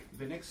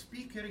The next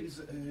speaker is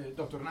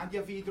Dr.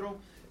 Nadia Vidro.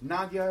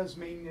 Nadia's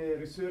main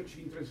research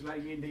interest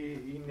lying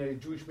in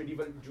Jewish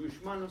medieval Jewish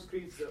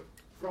manuscripts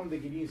from the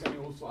Geniza and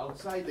also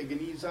outside the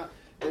Geniza.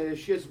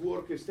 She has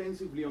worked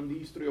extensively on the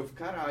history of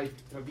Karaite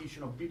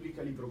tradition of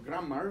biblical Hebrew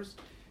grammars,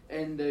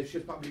 and she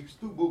has published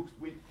two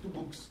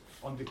books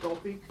on the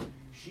topic.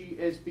 She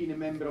has been a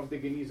member of the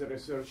Geniza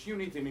Research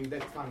Unit, and in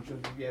that function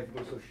we have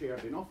also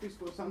shared an office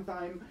for some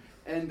time.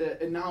 And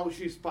now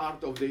she's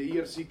part of the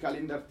ERC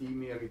calendar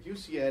team here at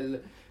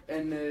UCL,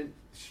 and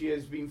she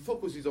has been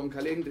focuses on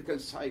calendrical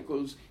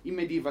cycles in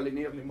medieval and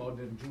early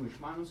modern Jewish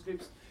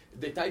manuscripts.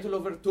 The title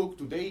of her talk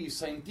today is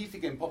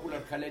Scientific and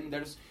Popular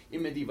Calendars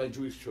in Medieval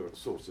Jewish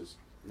Sources.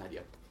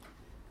 Nadia.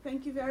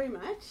 Thank you very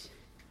much.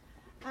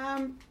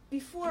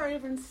 Before I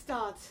even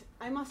start,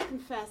 I must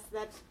confess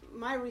that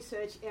my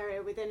research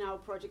area within our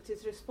project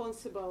is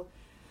responsible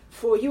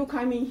for you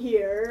coming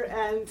here,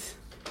 and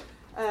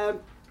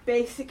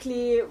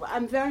basically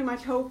I'm very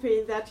much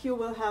hoping that you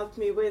will help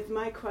me with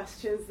my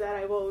questions that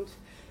I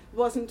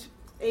wasn't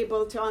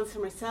able to answer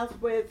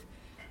myself with.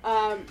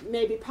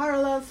 Maybe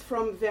parallels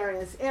from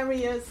various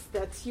areas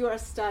that you are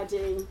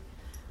studying,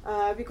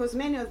 because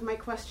many of my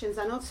questions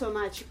are not so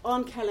much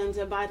on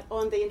calendar, but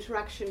on the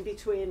interaction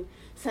between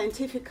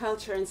scientific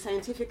culture and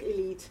scientific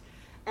elite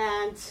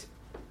and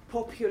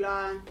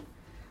popular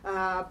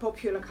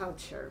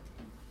culture.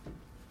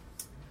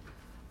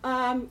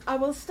 I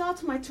will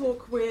start my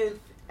talk with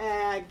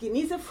a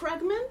Geniza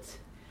fragment,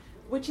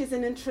 which is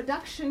an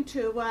introduction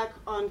to a work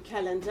on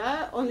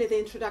calendar. Only the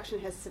introduction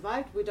has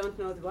survived, we don't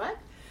know the work.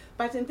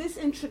 But in this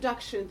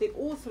introduction, the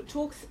author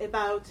talks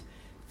about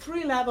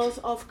 3 levels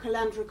of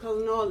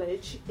calendrical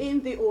knowledge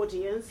in the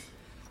audience,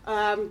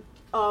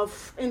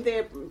 in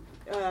the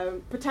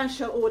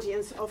potential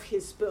audience of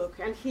his book.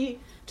 And he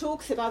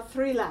talks about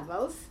 3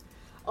 levels.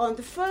 On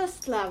the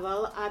first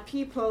level are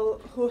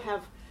people who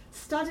have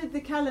studied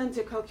the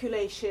calendar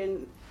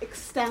calculation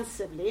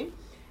extensively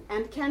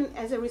and can,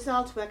 as a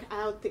result, work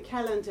out the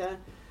calendar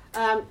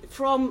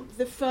from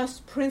the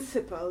first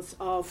principles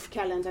of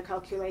calendar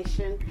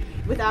calculation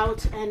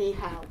without any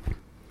help.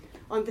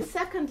 On the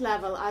second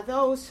level are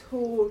those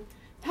who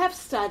have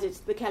studied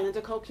the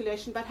calendar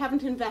calculation but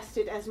haven't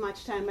invested as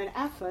much time and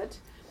effort,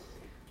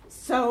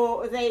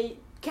 so they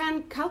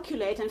can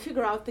calculate and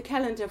figure out the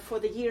calendar for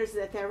the years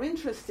that they're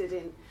interested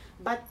in,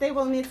 but they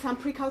will need some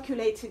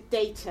pre-calculated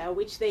data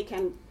which they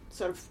can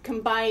sort of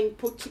combine,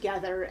 put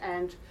together,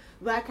 and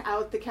work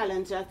out the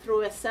calendar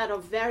through a set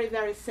of very,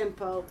 very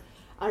simple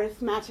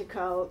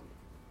arithmetical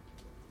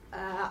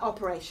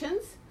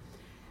operations.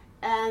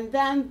 And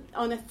then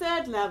on a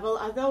third level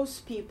are those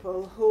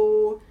people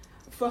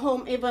for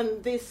whom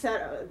even this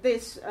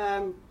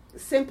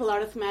simple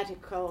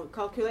arithmetical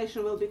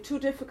calculation will be too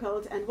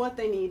difficult, and what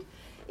they need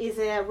is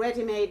a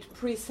ready-made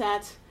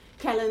preset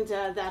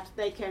calendar that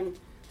they can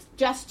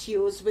just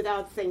use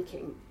without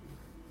thinking.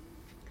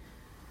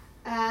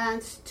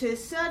 And to a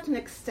certain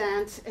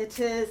extent, it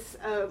is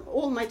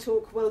all my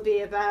talk will be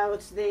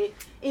about the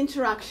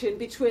interaction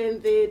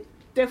between the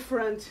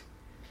different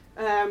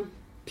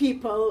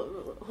people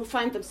who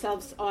find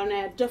themselves on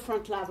a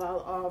different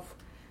level of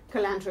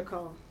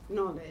calendrical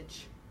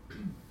knowledge.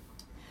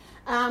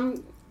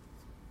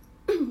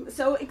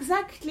 So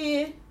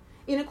exactly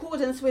in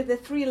accordance with the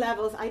 3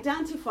 levels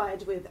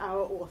identified with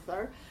our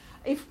author,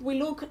 if we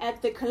look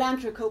at the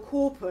calendrical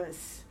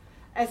corpus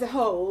as a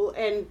whole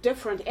in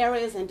different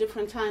areas and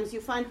different times,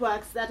 you find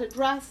works that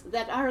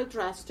are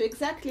addressed to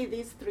exactly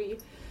these 3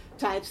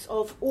 types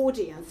of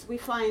audience. We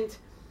find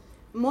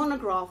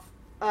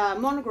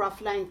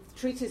monograph-length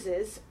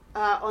treatises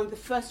on the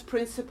first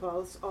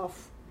principles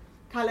of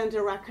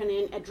calendar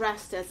reckoning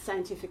addressed as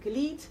scientific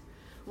elite.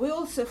 We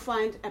also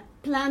find a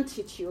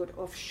plentitude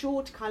of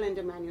short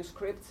calendar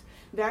manuscripts,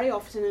 very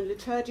often in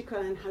liturgical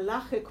and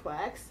halachic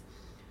works,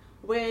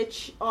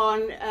 which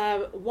on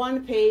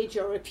 1 page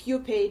or a few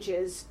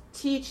pages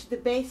teach the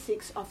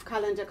basics of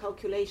calendar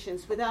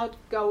calculations without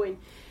going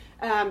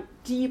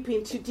deep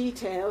into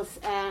details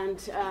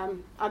and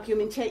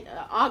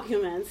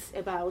arguments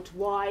about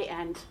why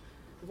and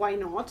why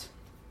not.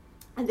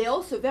 And they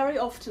also very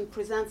often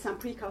present some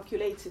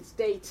pre-calculated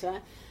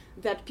data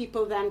that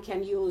people then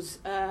can use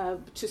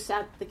to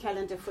set the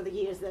calendar for the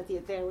years that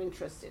they're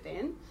interested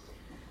in.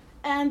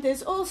 And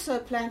there's also a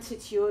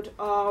plentitude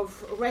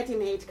of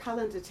ready-made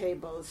calendar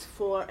tables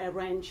for a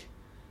range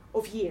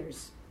of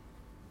years.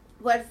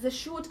 Whereas the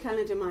short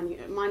calendar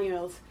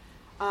manuals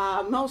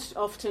are most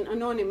often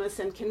anonymous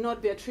and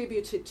cannot be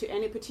attributed to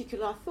any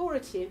particular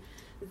authority,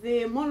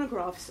 the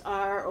monographs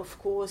are, of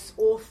course,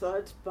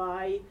 authored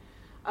by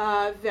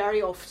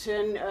very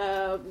often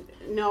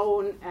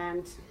known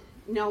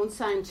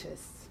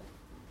scientists.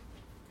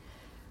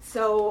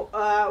 So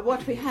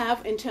what we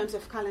have in terms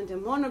of calendar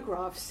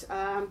monographs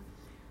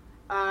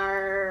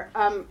are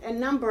a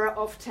number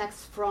of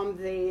texts from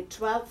the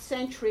 12th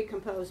century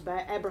composed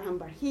by Abraham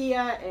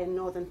Barhia in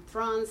northern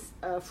France,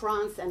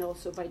 and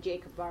also by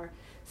Jacob Bar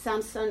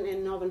Samson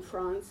in northern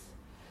France.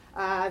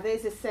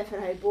 There's a Sefer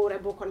HaIbor, a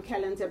book on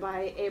calendar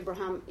by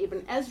Abraham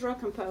ibn Ezra,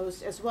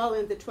 composed as well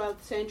in the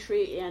 12th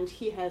century, and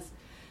he has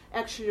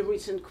actually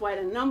written quite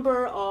a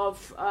number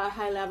of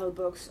high-level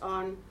books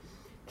on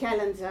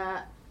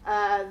calendar.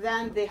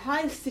 Then the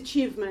highest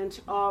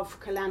achievement of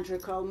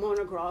calendrical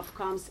monograph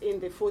comes in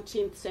the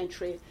 14th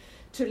century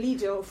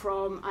Toledo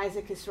from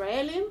Isaac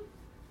Israeli.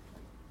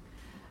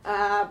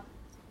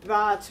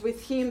 But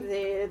with him,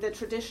 the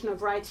tradition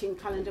of writing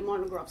calendar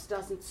monographs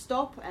doesn't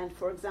stop. And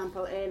for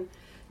example, in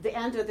the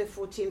end of the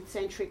 14th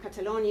century,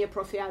 Catalonia,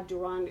 Profiat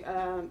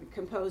Duran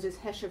composes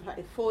Heshev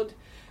HaEphod,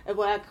 a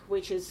work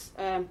which has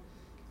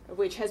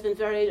been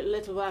very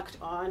little worked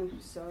on.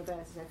 So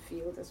there's a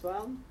field as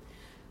well.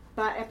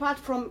 But apart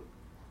from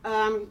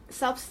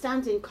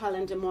self-standing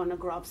calendar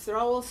monographs, there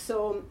are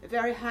also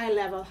very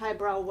high-level,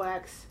 highbrow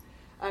works,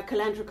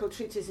 calendrical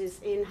treatises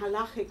in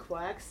halachic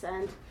works,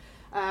 and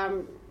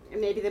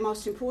maybe the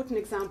most important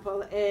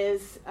example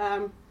is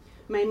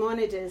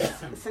Maimonides'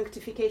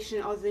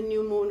 sanctification of the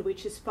new moon,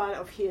 which is part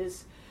of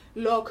his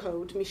law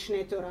code,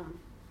 Mishneh Torah,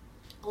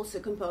 also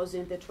composed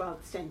in the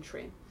 12th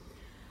century.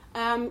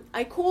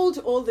 I called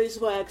all these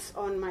works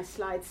on my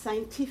slide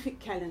scientific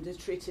calendar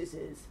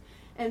treatises.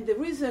 And the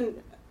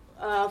reason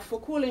for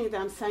calling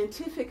them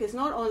scientific is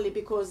not only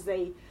because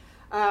they're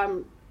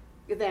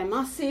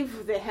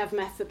massive, they have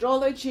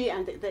methodology,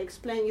 and they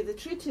explain you the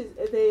treatise.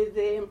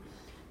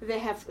 They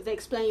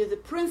explain you the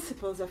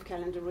principles of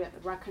calendar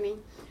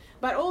reckoning,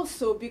 but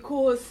also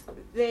because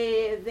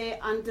the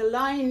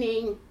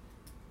underlining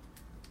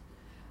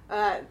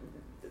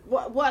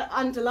what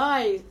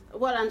underlies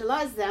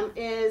them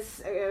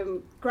is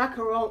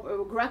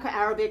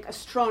Greco-Arabic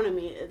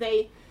astronomy.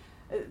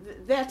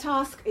 Their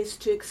task is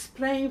to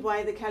explain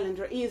why the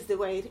calendar is the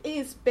way it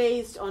is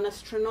based on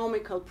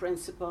astronomical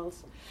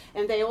principles,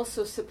 and they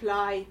also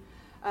supply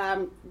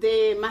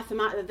the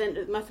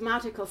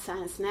mathematical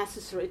science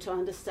necessary to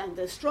understand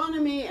the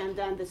astronomy, and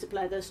then they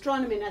supply the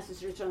astronomy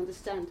necessary to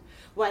understand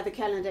why the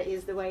calendar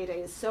is the way it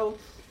is. So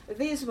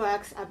these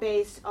works are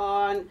based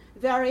on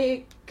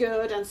very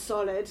good and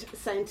solid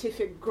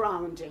scientific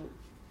grounding.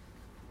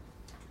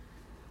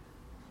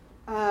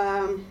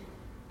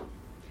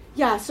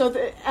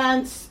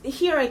 And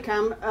here I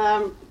come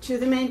to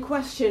the main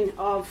question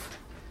of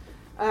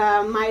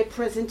my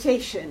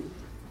presentation.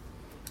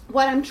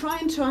 What I'm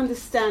trying to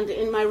understand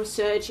in my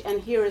research,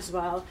 and here as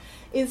well,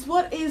 is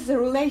what is the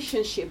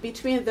relationship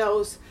between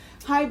those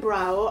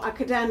highbrow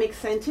academic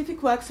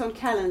scientific works on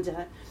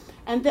calendar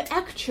and the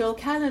actual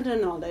calendar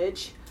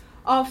knowledge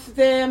of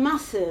the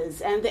masses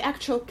and the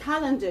actual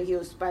calendar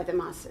used by the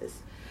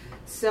masses.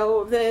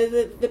 So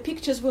the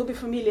pictures will be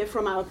familiar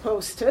from our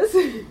posters.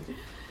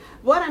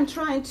 What I'm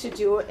trying to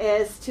do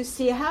is to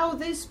see how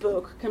this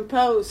book,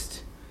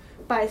 composed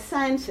by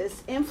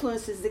scientists,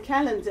 influences the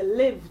calendar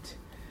lived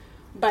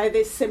by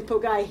this simple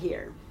guy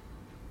here.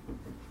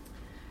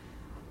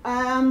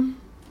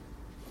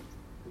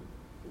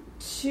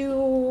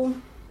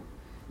 To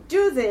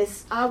do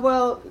this, I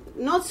will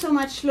not so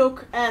much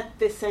look at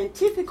the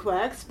scientific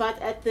works, but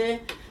at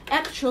the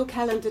actual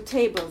calendar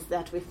tables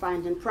that we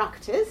find in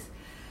practice,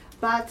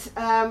 but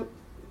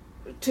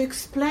to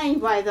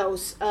explain why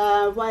those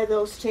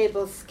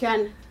tables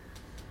can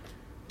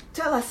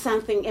tell us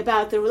something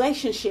about the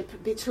relationship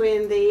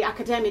between the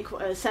academic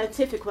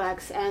scientific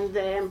works and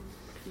the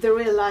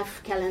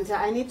real-life calendar,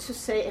 I need to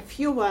say a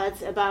few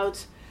words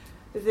about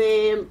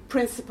the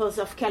principles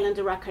of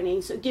calendar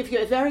reckoning. So give you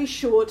a very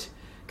short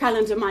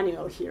calendar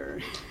manual here.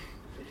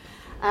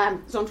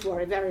 Don't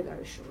worry, very,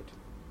 very short.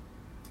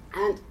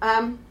 And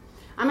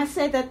I must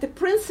say that the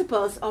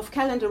principles of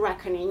calendar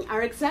reckoning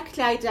are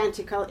exactly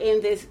identical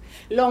in these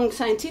long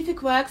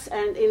scientific works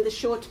and in the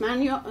short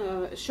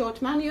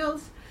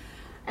manuals.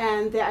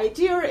 And the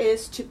idea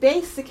is to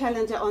base the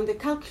calendar on the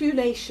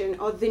calculation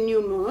of the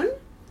new moon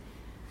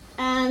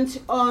and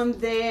on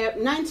the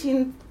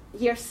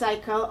 19-year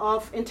cycle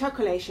of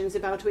intercalations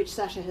about which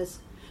Sasha has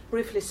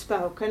briefly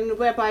spoken,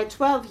 whereby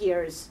 12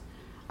 years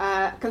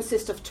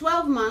consist of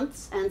 12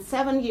 months and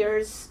 7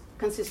 years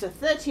consist of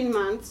 13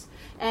 months,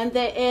 and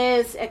there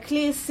is a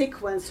clear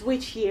sequence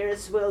which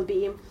years will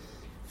be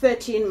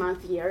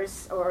 13-month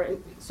years, or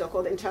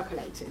so-called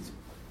intercalated.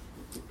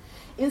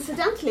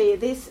 Incidentally,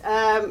 this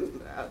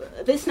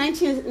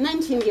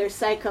 19-year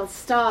cycle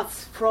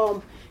starts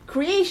from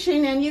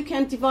creation, and you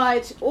can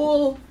divide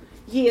all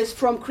years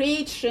from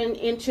creation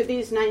into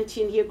these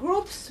 19-year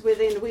groups,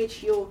 within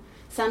which you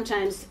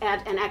sometimes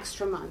add an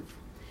extra month.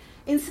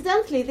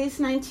 Incidentally, this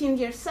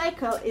 19-year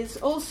cycle is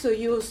also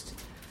used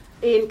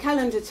in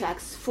calendar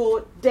texts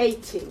for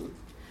dating.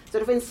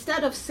 Sort of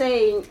instead of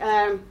saying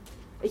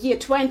year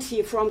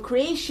 20 from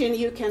creation,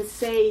 you can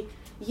say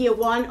year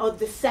 1 of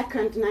the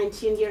second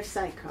 19-year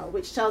cycle,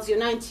 which tells you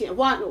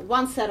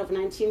one set of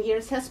 19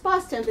 years has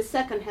passed and the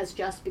second has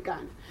just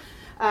begun.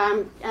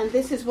 And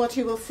this is what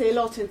you will see a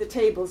lot in the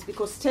tables,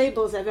 because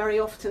tables are very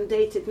often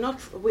dated not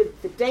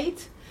with the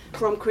date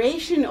from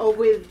creation or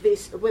with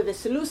a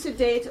Seleucid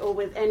date or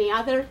with any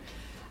other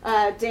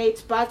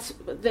date, but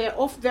they're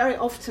very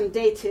often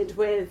dated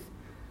with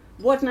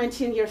what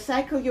 19-year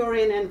cycle you're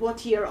in and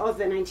what year of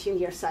the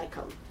 19-year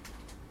cycle.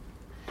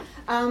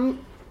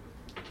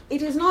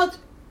 It is not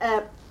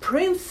a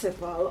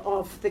principle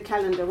of the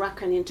calendar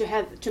reckoning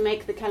to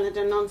make the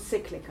calendar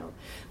non-cyclical,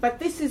 but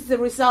this is the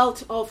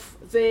result of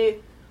the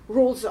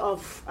rules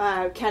of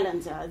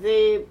calendar.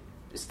 The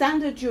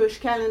standard Jewish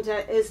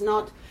calendar is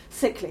not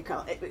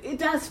cyclical. It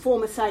does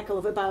form a cycle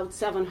of about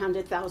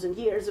 700,000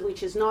 years,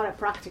 which is not a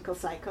practical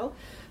cycle,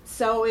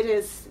 so it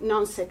is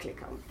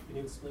non-cyclical. Can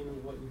you explain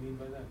what you mean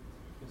by that?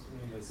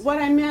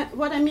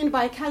 What I mean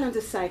by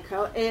calendar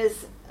cycle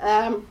is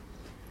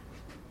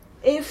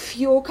if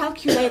you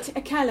calculate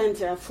a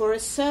calendar for a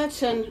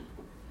certain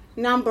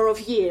number of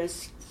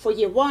years, for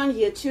year 1,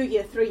 year 2,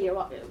 year 3, year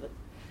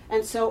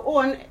and so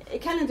on, a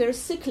calendar is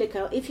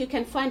cyclical if you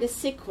can find a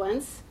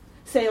sequence,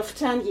 say of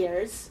 10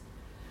 years,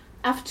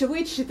 after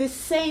which this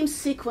same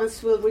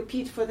sequence will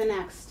repeat for the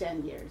next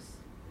 10 years.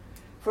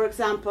 For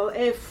example,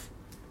 if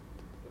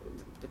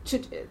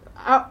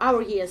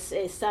our year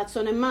starts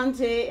on a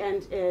Monday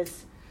and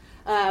is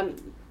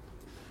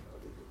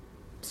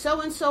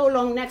so and so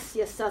long, next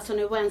year starts on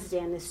a Wednesday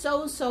and is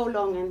so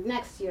long, and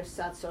next year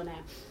starts on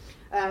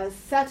a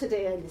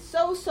Saturday and is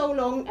so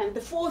long, and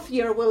the fourth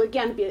year will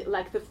again be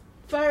like the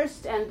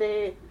first, and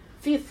the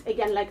fifth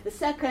again like the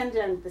second,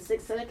 and the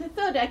sixth like the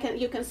third.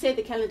 You can say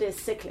the calendar is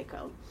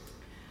cyclical.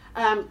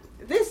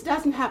 This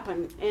doesn't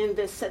happen in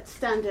the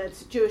standard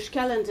Jewish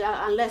calendar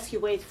unless you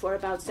wait for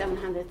about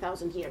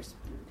 700,000 years.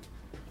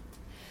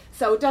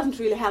 So it doesn't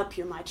really help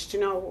you much to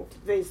know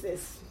there's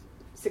this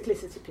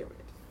cyclicity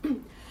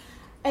period.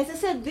 As I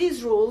said,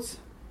 these rules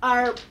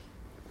are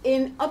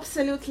in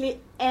absolutely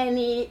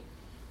any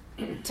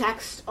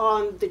text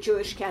on the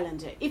Jewish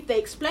calendar. If they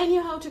explain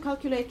you how to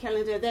calculate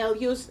calendar, they'll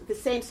use the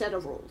same set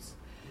of rules.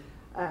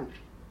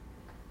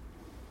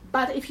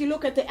 But if you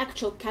look at the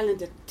actual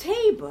calendar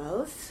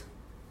tables,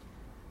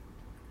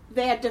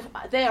 they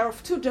are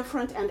of two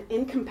different and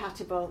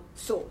incompatible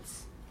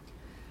sorts.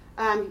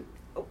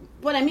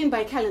 What I mean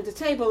by calendar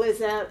table is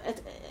a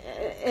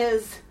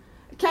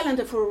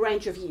calendar for a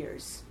range of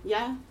years.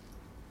 Yeah.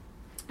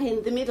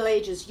 In the Middle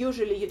Ages,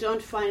 usually you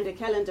don't find a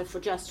calendar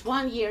for just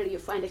 1 year, you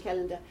find a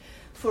calendar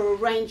for a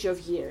range of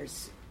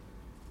years.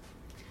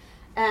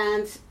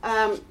 And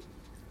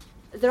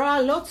there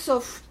are lots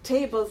of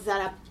tables that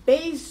are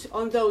based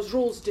on those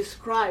rules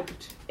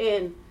described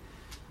in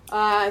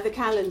the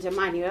calendar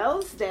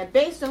manuals. They're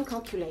based on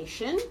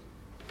calculation.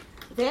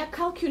 They are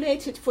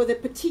calculated for the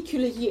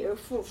particular year,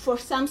 for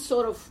some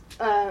sort of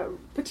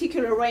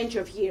particular range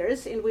of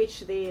years in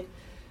which the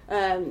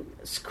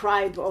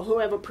scribe or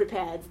whoever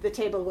prepared the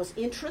table was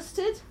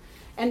interested.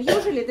 And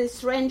usually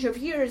this range of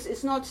years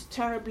is not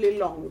terribly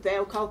long.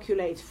 They'll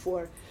calculate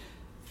for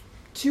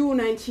 2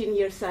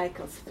 19-year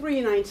cycles,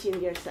 3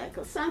 19-year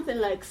cycles, something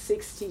like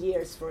 60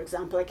 years, for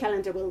example. A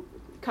calendar will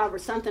cover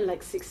something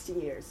like 60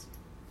 years.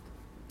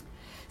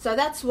 So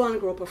that's one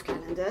group of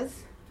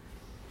calendars.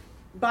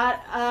 But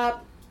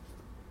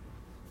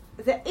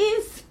there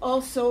is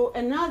also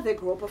another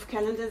group of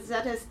calendars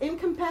that is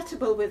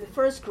incompatible with the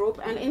first group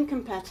and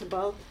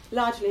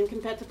largely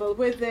incompatible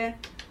with the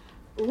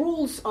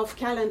rules of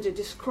calendar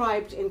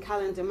described in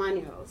calendar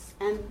manuals.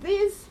 And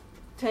these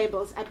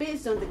tables are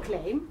based on the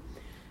claim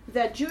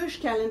that Jewish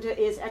calendar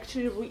is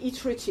actually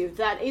reiterative,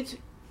 that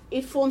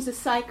it forms a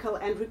cycle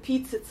and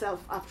repeats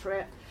itself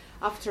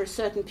after a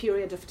certain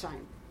period of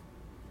time,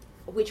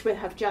 which we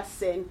have just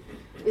seen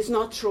is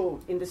not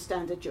true in the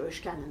standard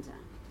Jewish calendar.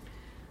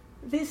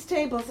 These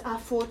tables are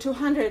for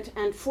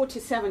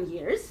 247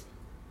 years,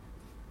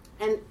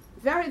 and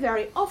very,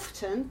 very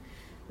often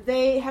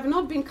they have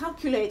not been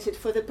calculated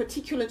for the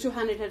particular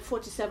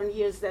 247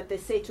 years that they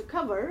say to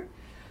cover,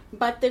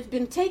 but they've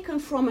been taken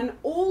from an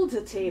older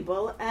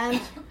table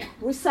and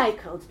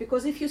recycled.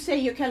 Because if you say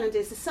your calendar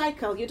is a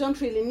cycle, you don't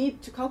really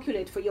need to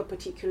calculate for your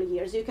particular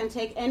years. You can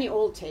take any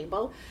old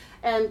table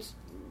and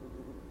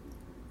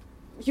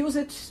use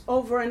it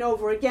over and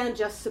over again,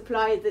 just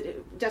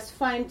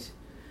find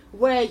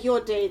where your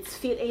dates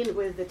fit in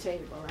with the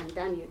table, and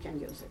then you can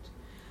use it.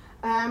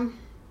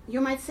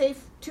 You might say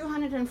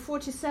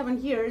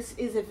 247 years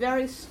is a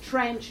very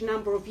strange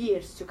number of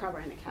years to cover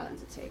in a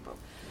calendar table.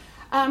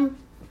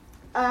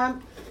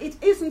 It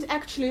isn't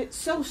actually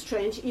so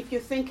strange if you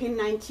think in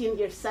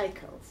 19-year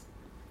cycles.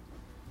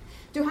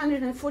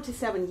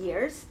 247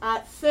 years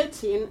are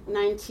 13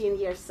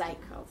 19-year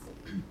cycles.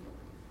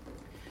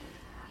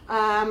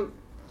 And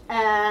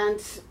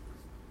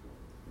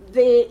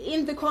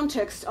in the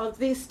context of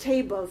these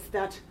tables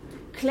that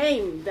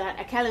claim that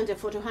a calendar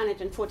for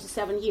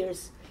 247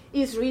 years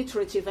is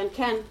reiterative and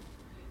can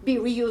be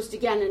reused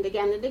again and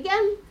again and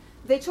again,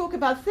 they talk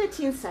about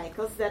 13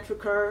 cycles that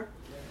recur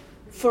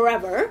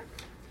forever.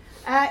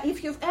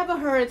 If you've ever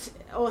heard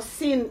or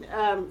seen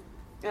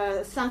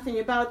something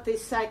about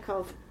this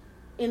cycle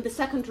in the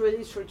secondary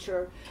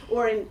literature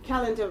or in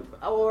calendar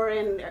or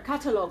in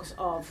catalogs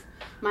of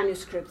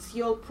manuscripts,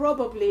 you'll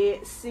probably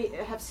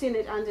have seen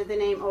it under the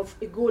name of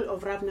Igul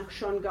of Rav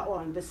Nachshon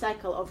Gaon, the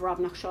cycle of Rav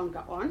Nachshon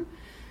Gaon,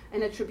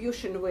 an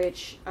attribution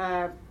which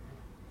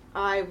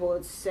I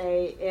would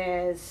say,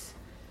 is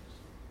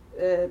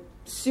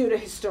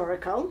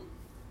pseudo-historical.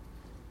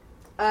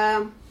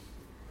 But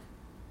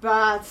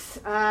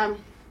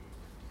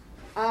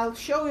I'll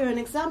show you an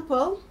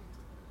example,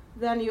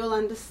 then you'll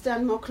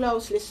understand more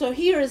closely. So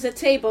here is a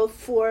table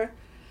for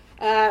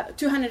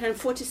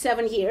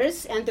 247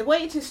 years, and the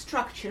way it is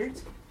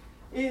structured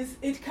is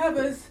it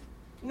covers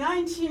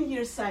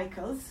 19-year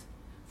cycles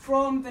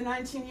from the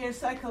 19-year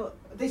cycle,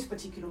 this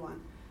particular one,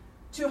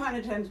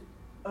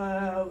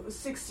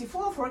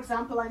 264, for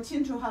example,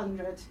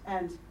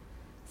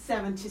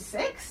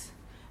 1976,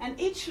 and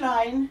each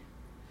line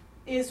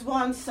is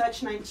one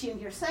such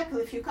 19-year cycle.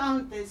 If you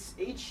count this,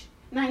 each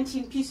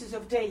 19 pieces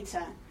of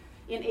data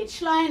in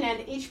each line,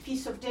 and each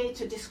piece of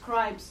data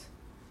describes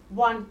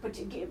a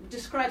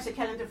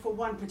calendar for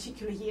one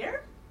particular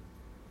year.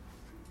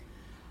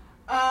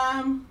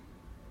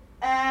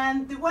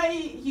 And the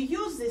way you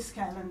use this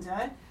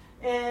calendar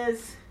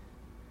is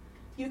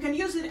you can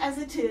use it as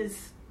it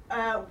is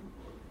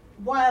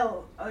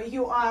while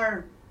you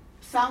are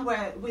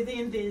somewhere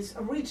within these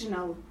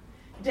original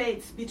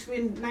dates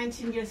between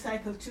 19-year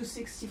cycle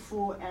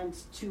 264 and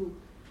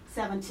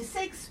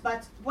 276.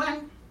 But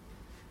when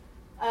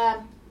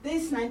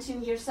this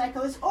 19-year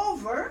cycle is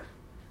over,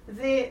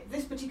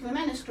 this particular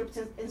manuscript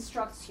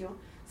instructs you,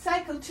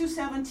 cycle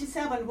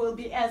 277 will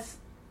be as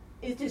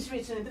it is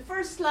written in the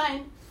first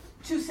line,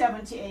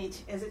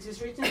 278 as it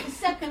is written in the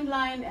second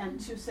line, and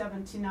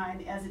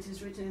 279 as it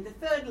is written in the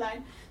third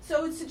line.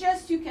 So it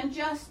suggests you can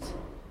just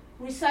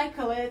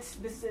recycle it.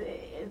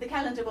 The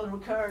calendar will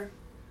recur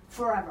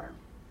forever.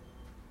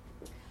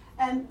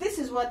 And this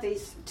is what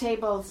these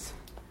tables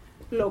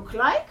look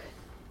like.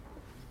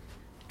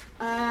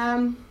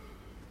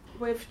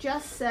 We've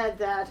just said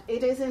that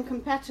it is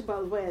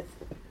incompatible with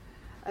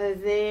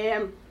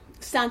the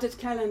standard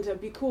calendar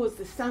because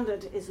the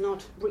standard is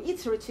not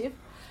reiterative,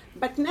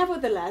 but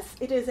nevertheless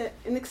it is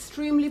an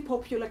extremely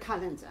popular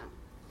calendar.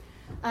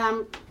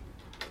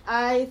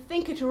 I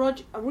think it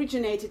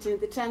originated in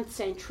the 10th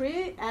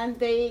century, and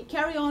they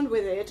carry on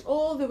with it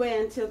all the way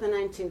until the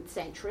 19th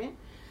century.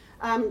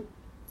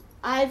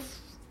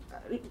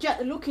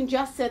 Looking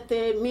just at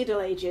the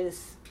Middle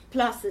Ages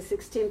plus the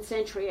 16th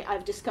century,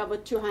 I've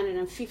discovered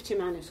 250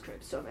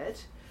 manuscripts of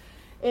it.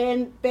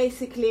 In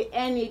basically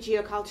any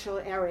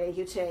geocultural area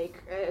you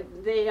take,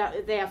 they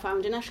are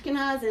found in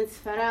Ashkenaz, in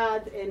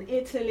Sfarad, in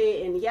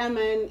Italy, in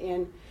Yemen,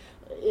 in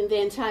the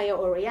entire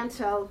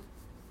Oriental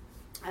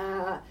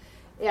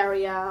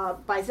area,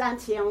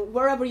 Byzantium,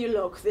 wherever you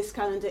look, this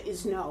calendar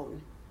is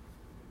known.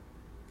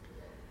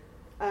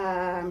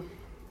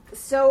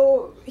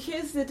 So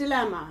here's the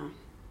dilemma.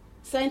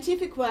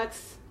 Scientific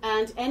works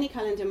and any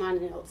calendar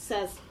manual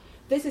says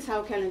this is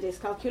how calendar is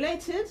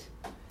calculated,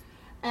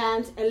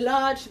 and a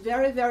large,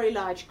 very, very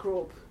large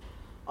group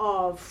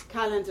of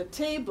calendar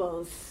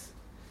tables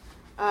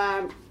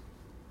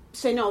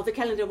say no, the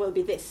calendar will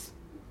be this,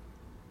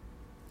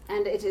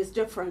 and it is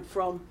different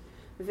from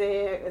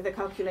the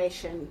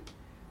calculation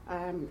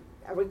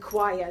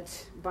required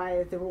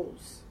by the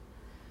rules.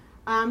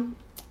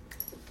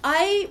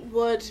 I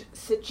would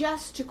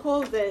suggest to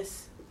call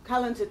this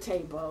calendar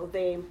table,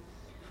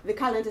 the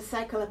calendar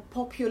cycle, a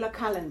popular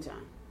calendar.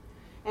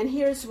 And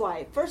here's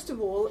why. First of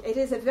all, it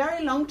is a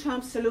very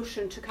long-term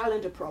solution to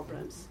calendar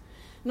problems.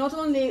 Not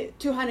only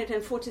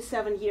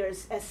 247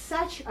 years as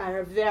such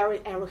are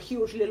a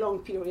hugely long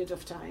period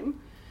of time.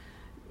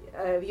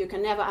 You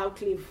can never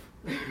outlive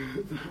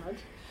that.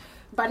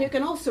 But you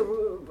can also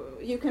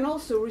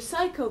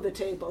recycle the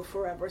table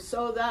forever.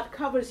 So that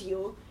covers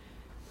you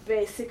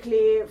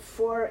basically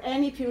for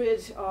any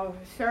period of,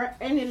 for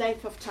any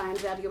length of time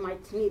that you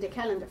might need a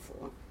calendar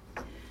for.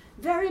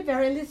 Very,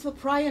 very little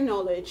prior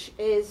knowledge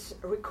is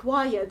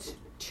required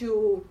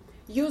to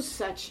use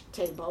such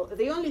table.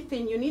 The only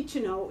thing you need to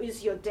know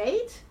is your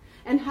date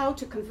and how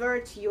to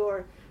convert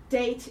your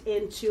date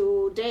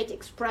into date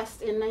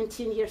expressed in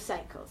 19-year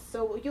cycles.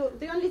 So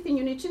the only thing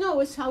you need to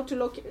know is how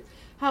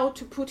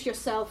to put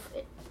yourself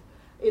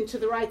into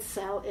the right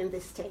cell in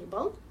this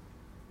table.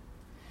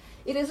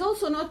 It is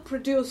also not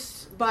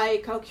produced by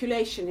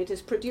calculation. It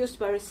is produced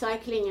by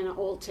recycling in an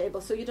old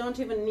table, so you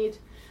don't even need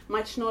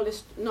much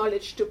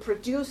knowledge to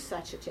produce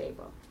such a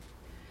table.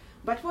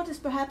 But what is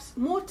perhaps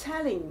more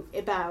telling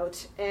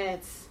about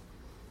its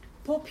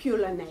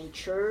popular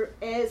nature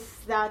is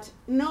that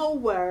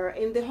nowhere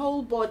in the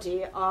whole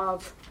body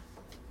of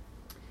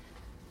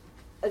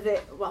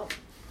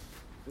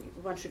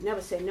one should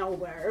never say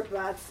nowhere,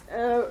 but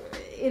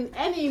in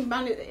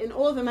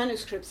all the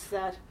manuscripts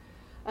that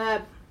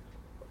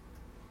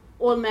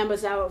all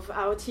members of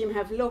our team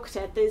have looked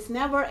at, there's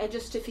never a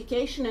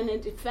justification and a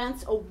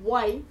defense of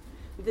why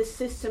this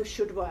system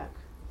should work.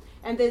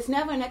 And there's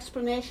never an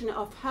explanation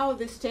of how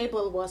this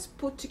table was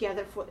put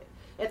together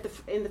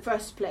in the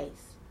first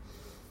place.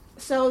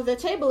 So the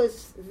table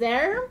is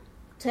there,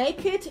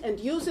 take it and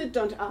use it,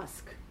 don't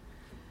ask.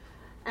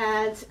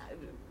 And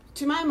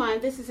to my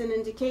mind, this is an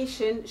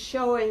indication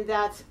showing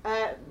that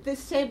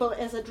this table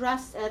is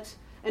addressed at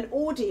an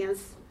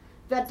audience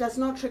that does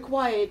not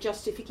require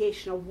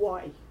justification of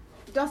why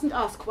doesn't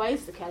ask why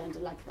is the calendar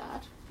like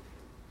that.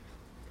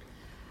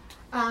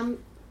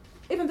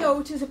 Even though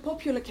it is a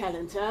popular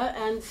calendar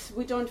and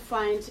we don't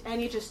find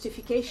any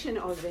justification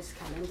of this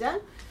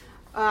calendar,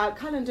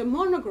 calendar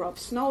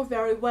monographs know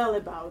very well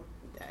about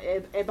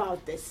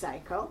this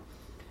cycle,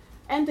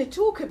 and they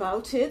talk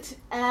about it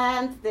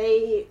and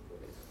they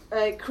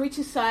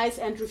criticize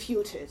and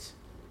refute it,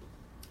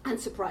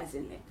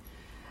 unsurprisingly.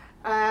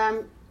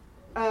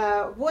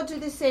 What do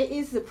they say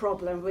is the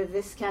problem with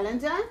this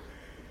calendar?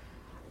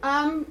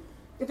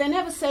 They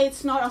never say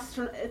it's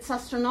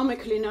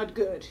astronomically not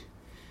good.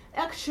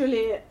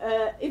 Actually,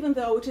 even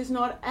though it is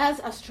not as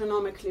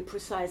astronomically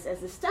precise as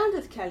the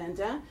standard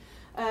calendar,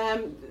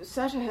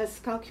 Sutter has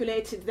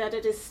calculated that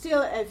it is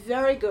still a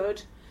very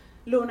good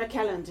lunar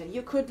calendar.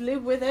 You could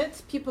live with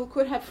it. People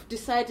could have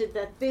decided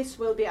that this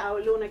will be our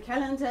lunar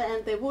calendar,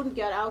 and they wouldn't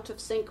get out of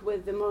sync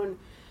with the moon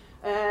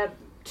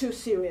too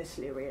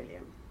seriously, really.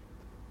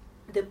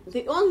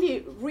 The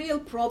only real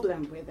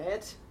problem with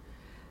it,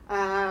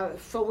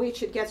 for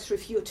which it gets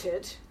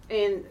refuted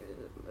in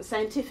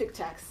scientific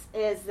texts,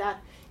 is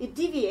that it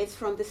deviates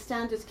from the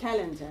standard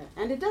calendar.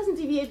 And it doesn't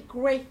deviate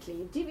greatly.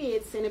 It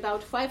deviates in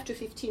about 5 to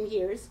 15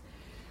 years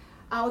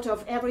out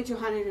of every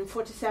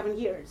 247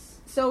 years.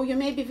 So you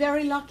may be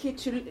very lucky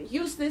to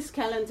use this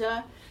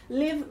calendar,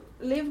 live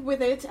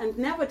with it, and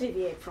never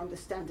deviate from the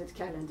standard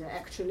calendar,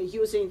 actually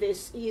using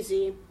this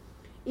easy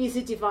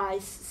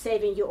device,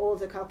 saving you all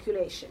the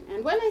calculation.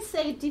 And when I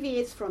say it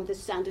deviates from the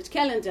standard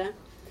calendar,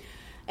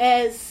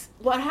 as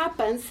what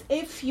happens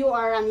if you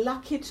are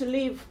unlucky to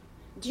live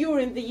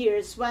during the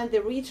years when the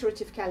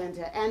reiterative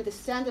calendar and the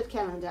standard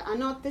calendar are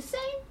not the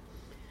same.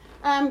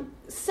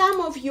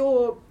 Some of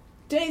your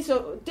days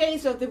of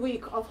the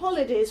week of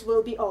holidays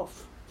will be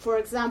off. For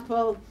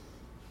example,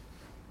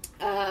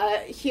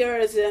 here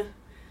is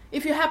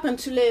if you happen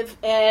to live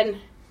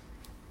in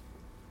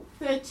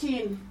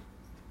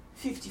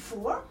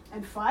 1354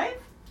 and 5,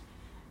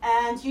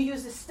 and you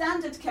use the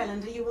standard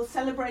calendar, you will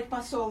celebrate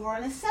Passover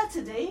on a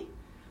Saturday.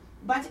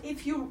 But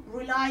if you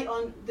rely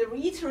on the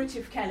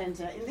reiterative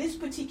calendar, in this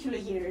particular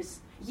year,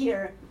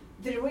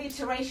 the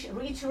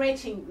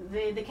reiterating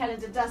the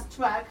calendar doesn't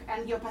work,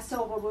 and your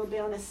Passover will be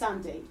on a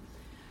Sunday.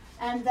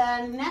 And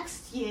then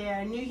next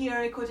year, New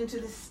Year, according to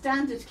the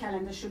standard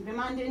calendar, should be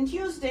Monday and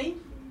Tuesday,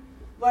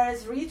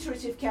 whereas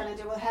reiterative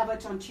calendar will have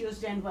it on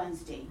Tuesday and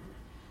Wednesday.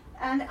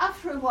 And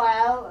after a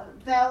while,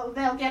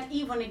 they'll get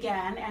even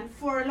again, and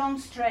for a long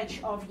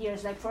stretch of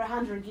years, like for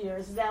 100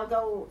 years, they'll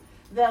go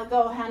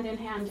hand in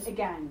hand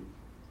again.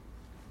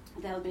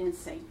 They'll be in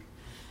sync.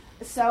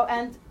 So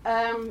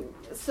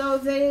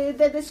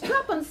the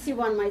discrepancy,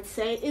 one might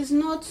say, is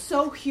not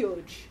so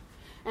huge,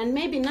 and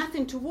maybe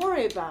nothing to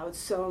worry about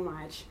so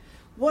much,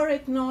 were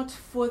it not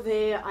for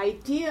the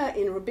idea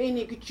in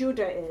Rabbinic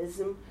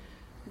Judaism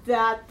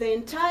that the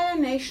entire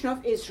nation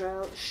of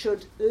Israel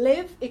should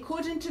live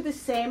according to the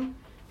same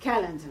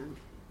calendar,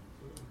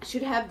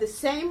 should have the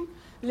same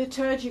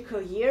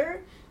liturgical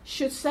year,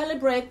 should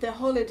celebrate the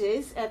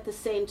holidays at the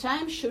same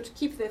time, should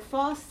keep their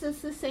fasts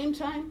at the same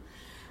time.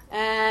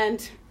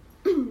 And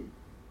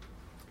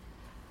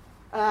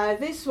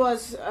this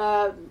was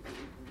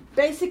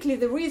basically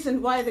the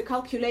reason why the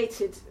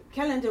calculated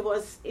calendar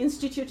was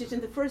instituted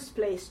in the first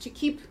place, to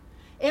keep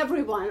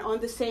everyone on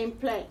the same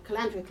plane,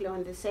 calendarically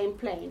on the same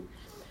plane.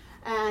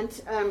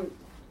 And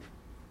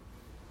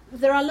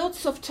there are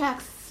lots of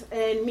texts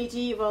in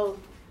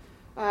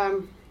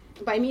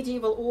by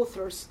medieval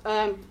authors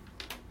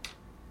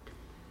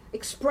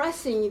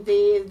expressing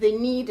the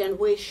need and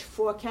wish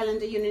for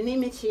calendar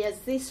unanimity,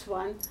 as this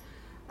one,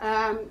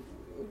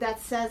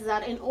 that says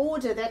that in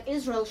order that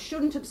Israel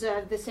shouldn't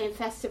observe the same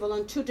festival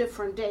on 2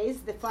 different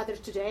days, the Father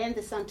today and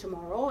the Son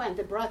tomorrow, and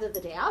the Brother the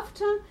day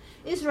after,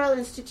 Israel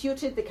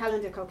instituted the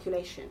calendar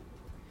calculation.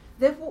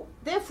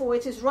 Therefore,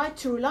 it is right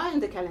to rely on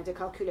the calendar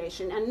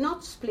calculation and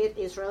not split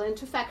Israel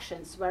into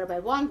factions, whereby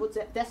one would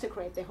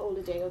desecrate the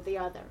holy day of the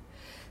other.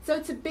 So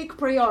it's a big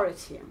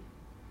priority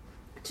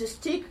to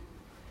stick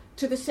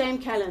to the same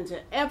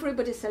calendar.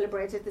 Everybody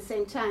celebrates at the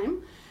same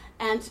time.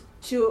 And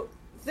to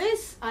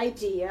this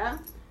idea,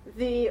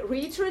 the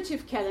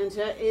reiterative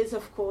calendar is,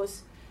 of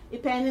course, a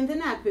pain in the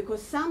neck,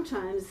 because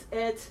sometimes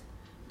it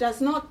does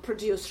not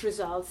produce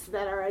results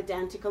that are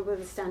identical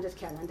with the standard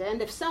calendar.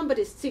 And if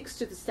somebody sticks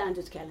to the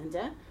standard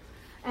calendar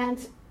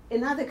and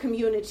another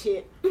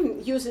community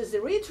uses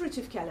the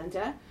reiterative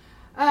calendar,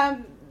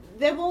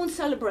 they won't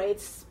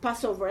celebrate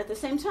Passover at the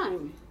same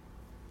time.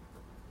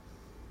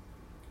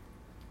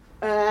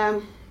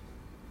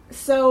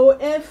 So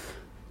if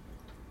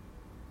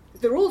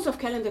the rules of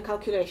calendar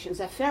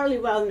calculations are fairly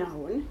well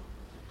known,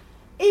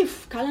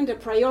 if calendar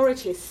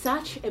priority is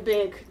such a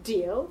big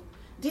deal,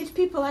 did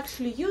people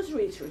actually use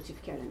reiterative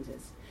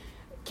calendars?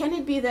 Can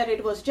it be that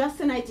it was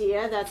just an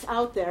idea that's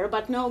out there,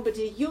 but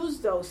nobody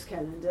used those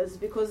calendars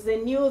because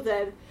they knew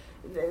that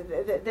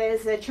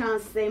there's a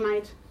chance they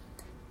might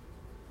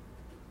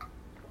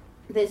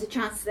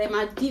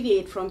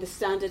deviate from the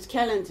standard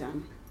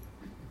calendar?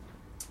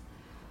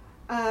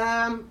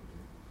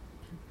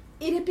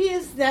 It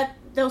appears that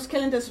those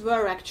calendars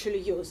were actually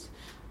used.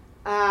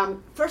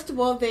 First of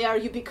all, they are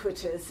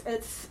ubiquitous.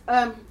 It's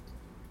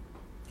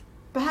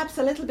perhaps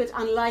a little bit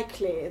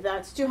unlikely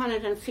that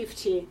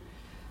 250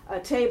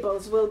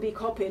 tables will be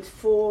copied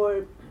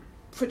for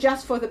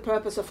just for the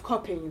purpose of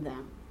copying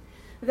them.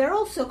 They're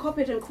also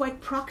copied in quite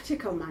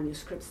practical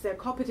manuscripts. They're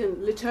copied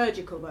in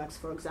liturgical works,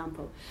 for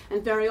example,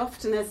 and very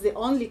often as the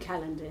only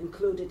calendar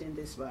included in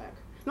this work.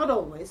 Not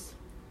always,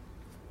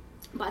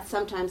 but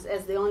sometimes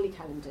as the only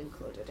calendar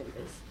included in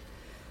this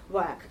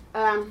work.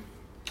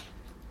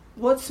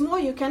 What's more,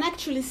 you can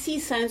actually see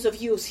signs of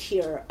use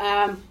here.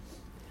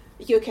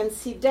 You can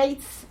see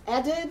dates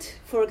added.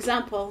 For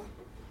example,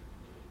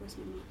 where's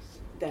my mouse?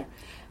 There.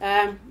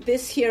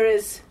 This here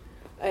is,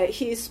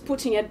 he's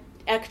putting an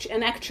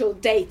actual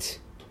date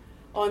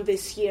on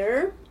this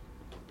year.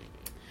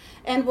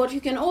 And what you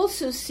can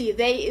also see,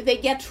 they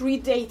get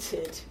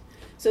redated.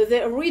 So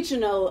the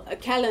original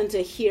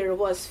calendar here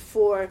was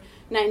for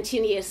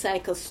 19-year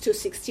cycles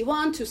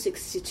 261,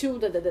 262,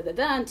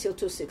 until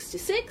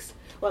 266.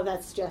 Well,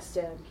 that's just,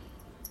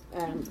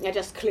 I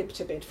just clipped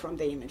a bit from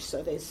the image,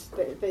 so there's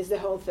the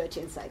whole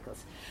 13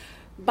 cycles.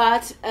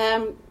 But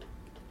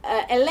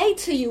a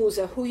later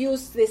user who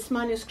used this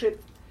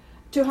manuscript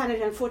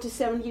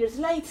 247 years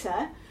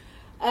later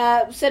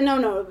said,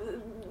 no,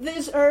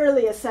 these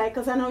earlier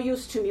cycles are no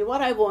use to me.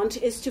 What I want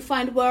is to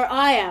find where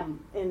I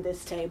am in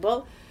this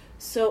table.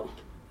 So,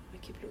 I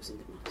keep losing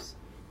the mouse.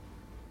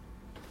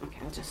 Okay,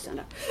 I'll just stand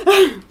up.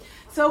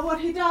 So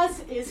what he does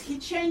is he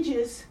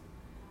changes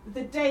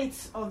the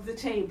dates of the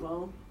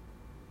table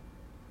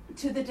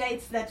to the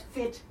dates that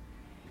fit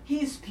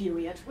his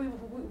period.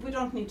 We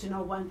don't need to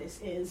know when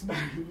this is, but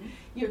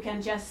you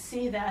can just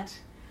see that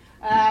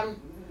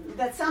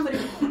that somebody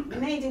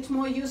made it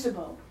more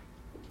usable.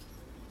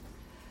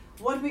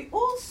 What we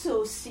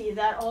also see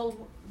that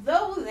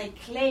although they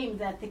claim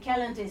that the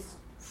calendar is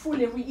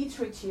fully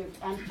reiterative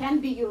and can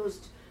be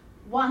used,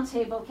 one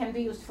table can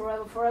be used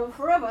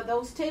forever,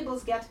 those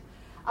tables get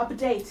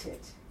updated.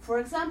 For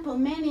example,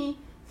 many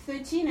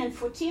 13th and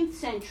 14th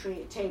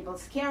century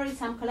tables carry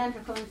some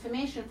calendrical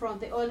information from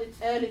the early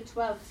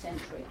 12th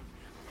century.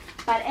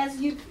 But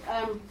as you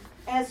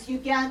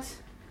get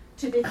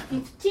to the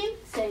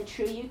 15th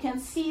century, you can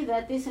see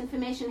that this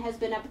information has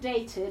been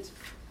updated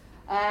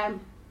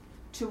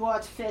to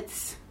what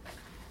fits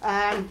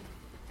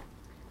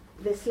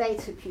this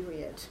later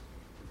period.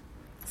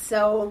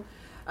 So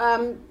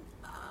I'm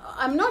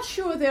not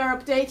sure they're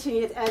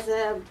updating it as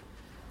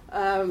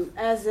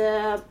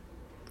a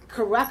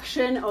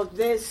correction of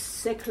this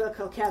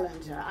cyclical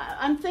calendar.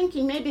 I'm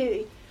thinking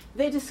maybe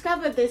they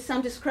discovered there's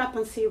some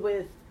discrepancy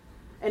with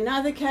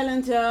another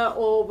calendar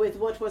or with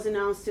what was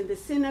announced in the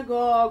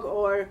synagogue,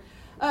 or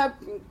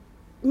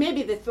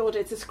maybe they thought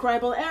it's a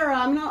scribal error.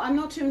 I'm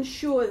not even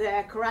sure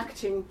they're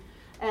correcting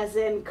as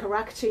in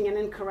correcting an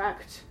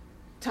incorrect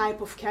type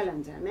of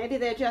calendar. Maybe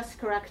they're just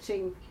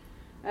correcting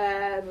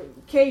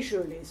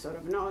casually, sort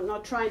of,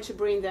 not trying to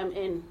bring them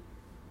in.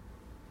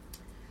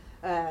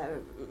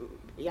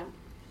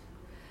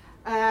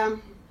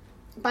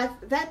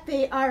 But that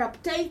they are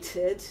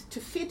updated to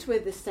fit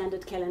with the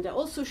standard calendar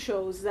also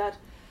shows that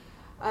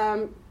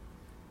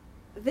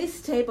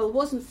this table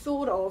wasn't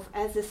thought of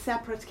as a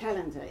separate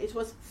calendar. It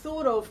was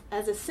thought of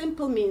as a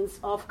simple means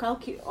of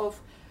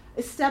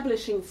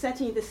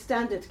setting the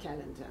standard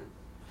calendar.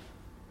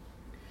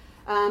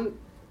 I'm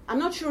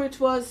not sure it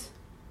was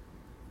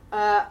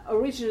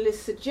originally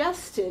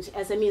suggested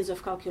as a means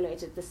of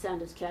calculating the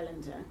standard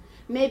calendar.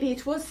 Maybe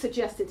it was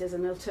suggested as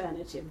an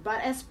alternative,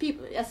 but as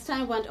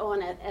time went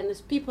on and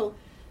as people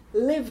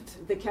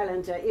lived the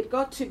calendar, it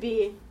got to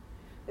be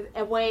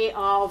a way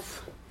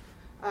of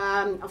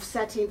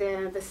setting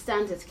the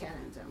standard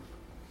calendar.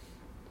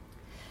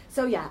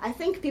 So yeah, I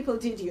think people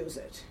did use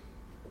it.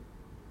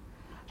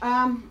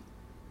 And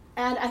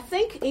I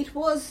think it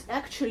was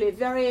actually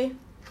very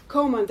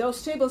common.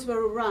 Those tables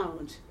were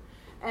around.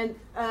 And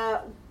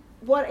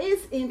what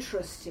is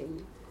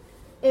interesting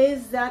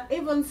is that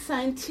even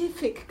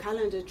scientific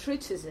calendar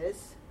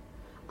treatises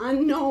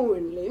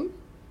unknowingly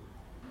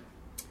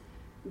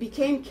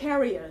became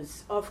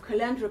carriers of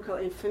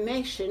calendrical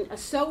information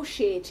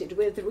associated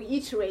with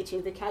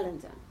reiterating the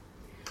calendar.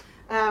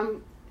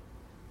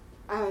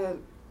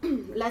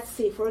 Let's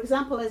see, for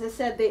example, as I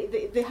said,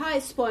 the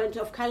highest point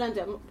of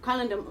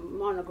calendar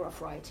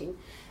monograph writing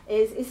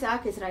is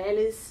Isaac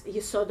Israeli's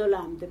Yesod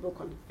Olam, the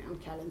book on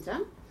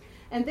calendar.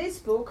 And this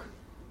book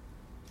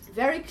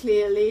very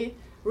clearly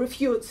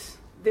refutes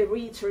the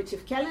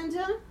reiterative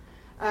calendar.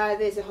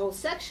 There's a whole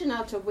section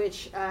out of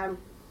which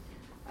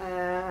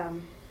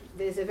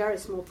there's a very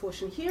small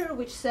portion here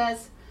which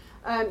says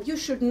you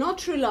should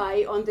not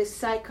rely on this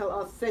cycle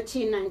of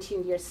 13,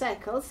 19-year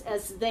cycles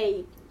as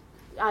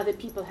other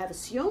people have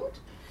assumed.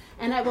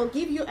 And I will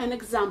give you an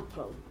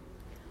example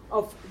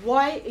of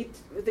why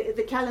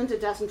the calendar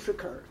doesn't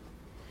recur.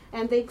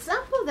 And the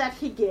example that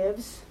he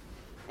gives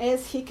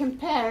is he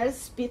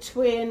compares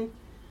between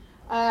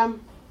 3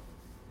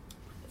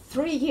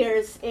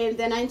 years in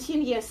the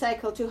 19-year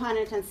cycle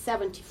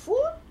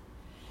 274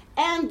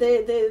 and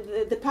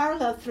the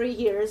parallel 3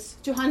 years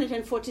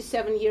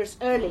 247 years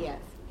earlier.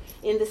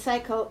 in the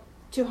cycle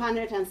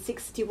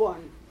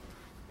 261.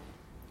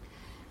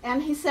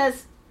 And he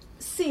says,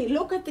 see,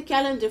 look at the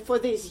calendar for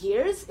these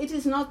years. It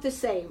is not the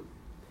same.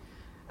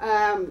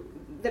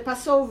 The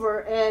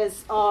Passover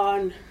is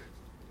on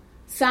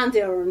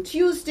Sunday or on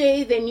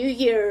Tuesday. The New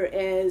Year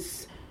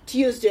is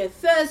Tuesday,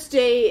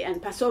 Thursday,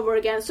 and Passover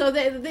again. So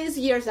these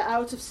years are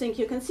out of sync.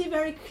 You can see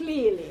very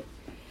clearly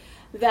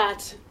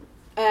that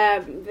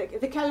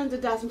the calendar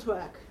doesn't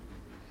work.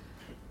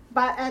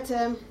 But at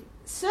a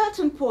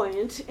certain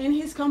point in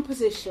his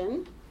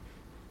composition,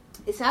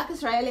 Isaac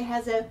Israeli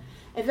has a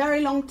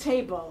very long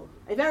table,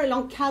 a very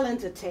long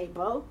calendar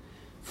table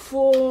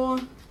for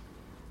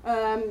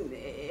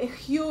a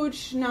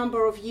huge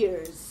number of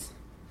years.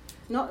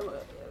 Not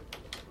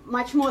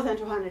much more than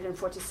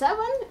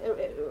 247.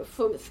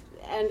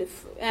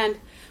 And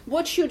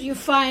what should you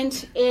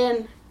find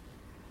in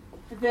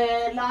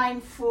the line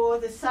for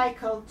the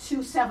cycle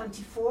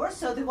 274,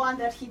 so the one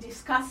that he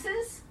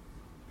discusses?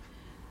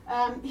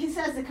 He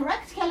says the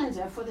correct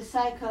calendar for the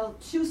cycle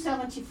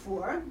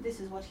 274, this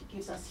is what he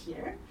gives us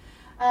here,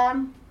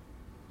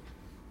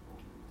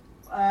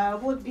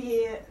 would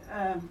be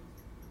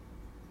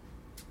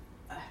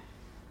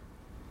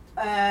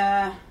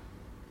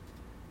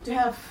to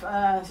have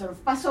sort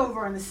of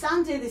Passover on a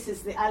Sunday, this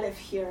is the Aleph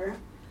here,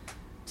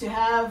 to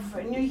have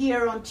New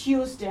Year on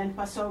Tuesday and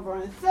Passover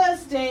on a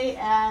Thursday,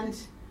 and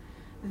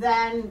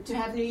then to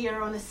have New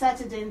Year on a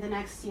Saturday in the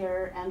next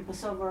year and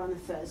Passover on a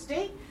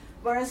Thursday.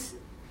 Whereas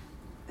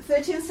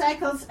 13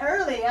 cycles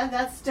earlier,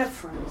 that's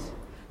different.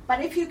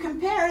 But if you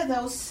compare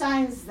those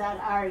signs that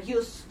are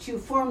used to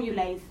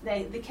formulate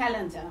the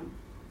calendar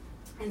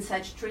in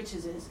such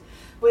treatises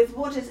with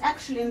what is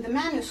actually in the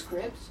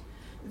manuscript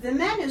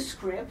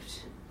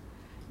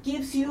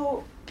gives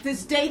you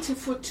this data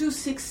for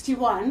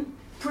 261,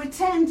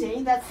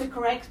 pretending that's the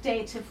correct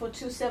data for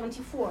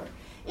 274.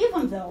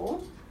 Even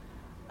though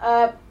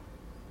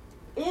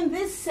in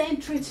this same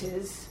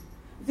treatise,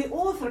 the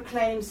author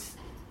claims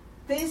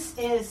this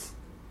is,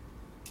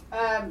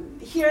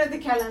 here the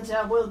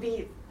calendar will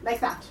be like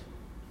that.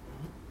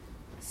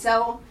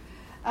 So,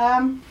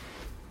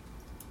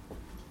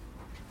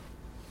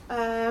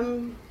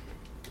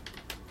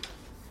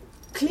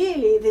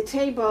 clearly the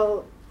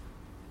table,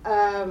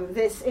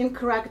 this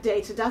incorrect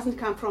data doesn't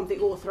come from the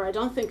author. I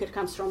don't think it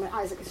comes from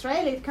Isaac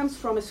Israeli. It comes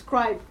from a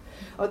scribe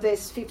of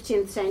this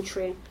 15th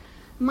century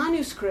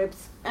manuscript.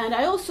 And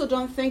I also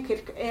don't think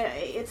it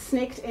is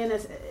sneaked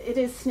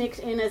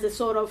in as a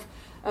sort of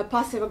a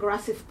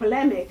passive-aggressive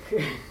polemic.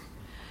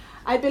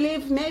 I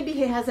believe maybe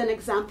he has an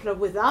exemplar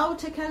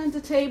without a calendar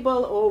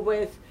table or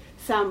with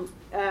some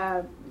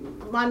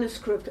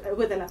manuscript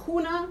with a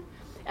lacuna.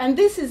 And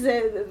this is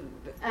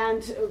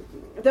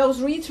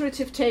those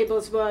reiterative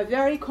tables were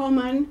very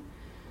common,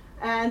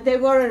 and they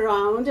were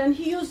around, and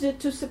he used it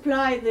to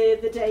supply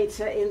the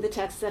data in the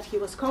text that he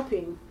was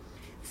copying.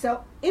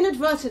 So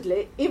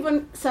inadvertently,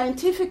 even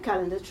scientific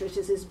calendar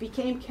treatises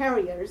became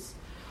carriers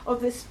of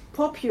this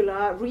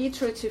popular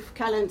reiterative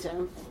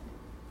calendar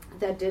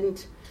that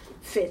didn't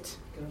fit.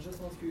 Can I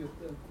just ask you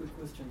a quick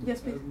question?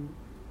 Yes, please.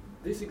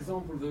 This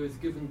example, though, is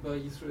given by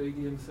Israeli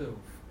himself.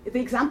 The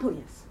example,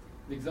 yes.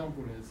 The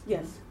example is?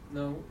 Yes.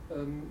 Now,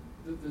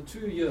 the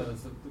 2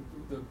 years,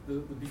 the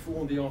before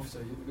and the after,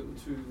 you've got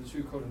the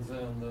two columns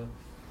there, and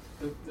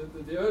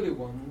the early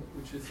one,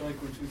 which is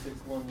cycle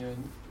 261, year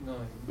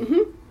 9,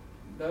 Mm-hmm.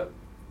 that,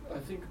 I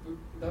think,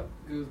 that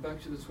goes back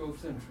to the 12th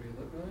century, is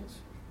that right?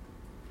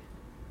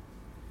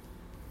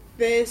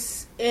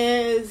 This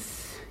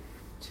is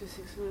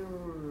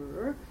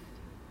 261.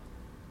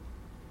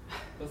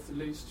 That's the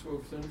late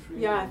 12th century?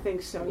 Yeah, I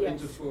think so, yes.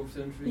 End of 12th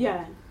century?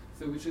 Yeah.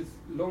 So which is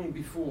long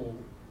before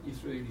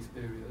Israeli's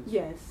period.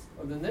 Yes.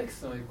 And the next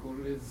cycle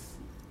is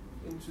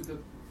into the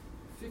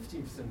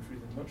 15th century,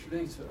 then much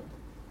later.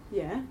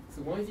 Yeah.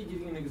 So why is he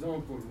giving an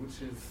example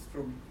which is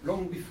from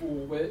long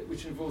before,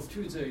 which involves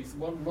 2 days,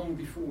 one long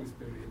before his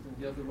period and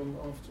the other long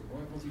after?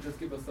 Why can't he just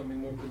give us something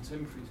more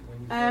contemporary to when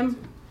he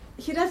started?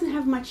 He doesn't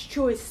have much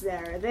choice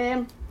there.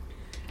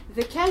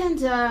 The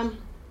calendar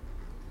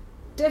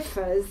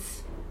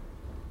differs.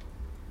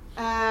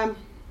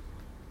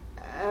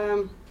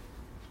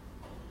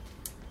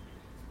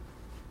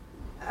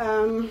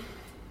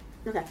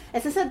 Okay.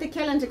 As I said, the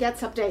calendar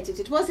gets updated.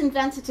 It was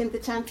invented in the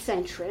 10th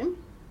century,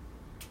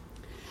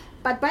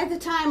 but by the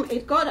time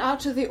it got out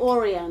to the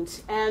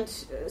Orient and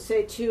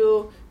say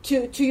to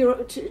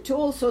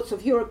all sorts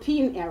of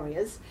European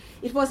areas,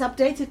 it was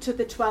updated to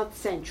the 12th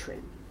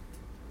century.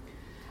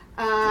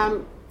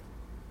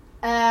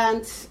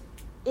 And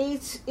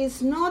it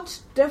is not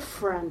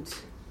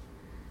different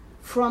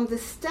from the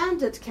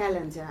standard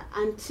calendar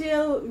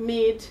until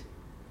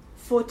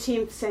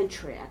mid-14th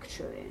century,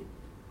 actually.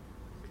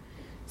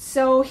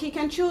 So he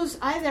can choose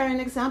either an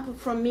example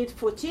from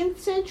mid-14th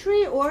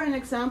century or an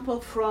example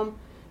from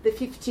the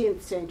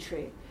 15th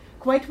century.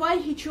 Quite why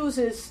he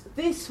chooses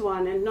this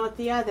one and not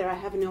the other, I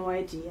have no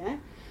idea.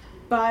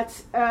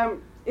 But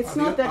it's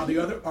not that...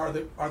 Are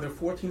there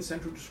 14th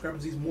century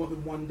discrepancies more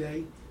than one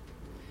day?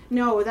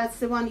 No, that's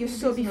the one you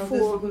saw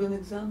before. This is an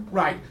example.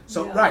 Right.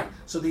 So Yeah. right.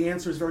 So the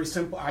answer is very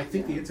simple. I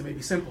think the answer may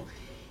be simple.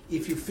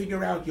 If you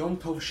figure out Yom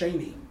Tov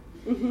Sheni,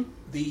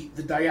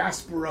 the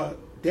diaspora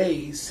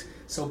days,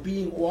 so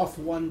being off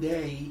one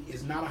day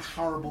is not a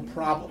horrible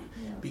problem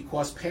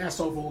because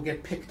Passover will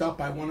get picked up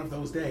by one of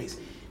those days.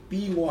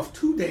 Being off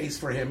 2 days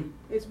for him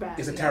It's bad.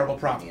 is a terrible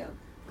problem Yeah.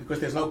 because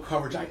there's no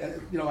coverage.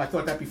 I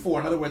thought that before.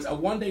 In other words, a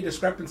one-day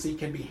discrepancy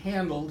can be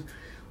handled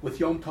with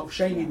Yom Tov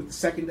Sheni, with the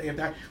second day of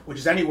that, which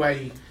is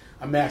anyway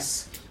a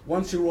mess.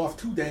 Once you're off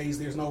 2 days,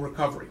 there's no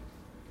recovery.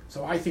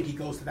 So I think he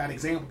goes to that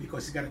example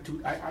because he's got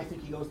I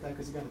think he goes to that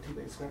because he got a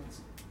 2-day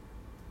discrepancy.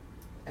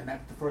 And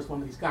that's the first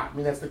one that he's got. I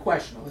mean, that's the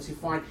question. Unless you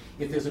find,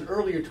 if there's an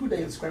earlier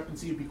 2-day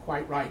discrepancy, you'd be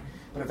quite right.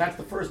 But if that's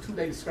the first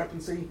 2-day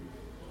discrepancy,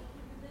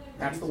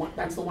 that's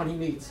the one he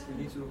needs.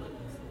 We need to look at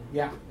this.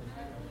 Yeah.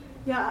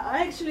 Yeah, I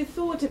actually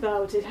thought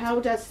about it. How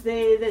does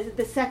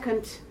the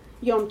second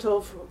Yom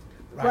Tov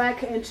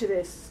work into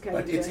this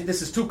But calendar?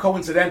 this is too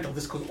coincidental.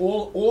 This because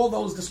all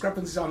those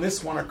discrepancies on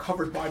this one are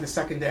covered by the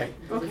second day,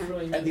 Okay.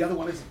 and the other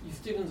one is You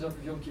still end up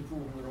with Yom Kippur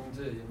on the wrong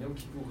day, and Yom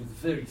Kippur is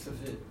very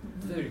severe,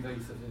 very, very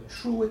severe.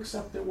 true.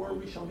 Except there were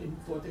Rishonim who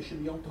thought there should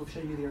be Yom Tov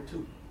Sheni there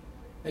too.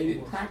 They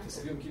didn't practice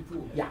it. Yom Kippur.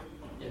 Yeah.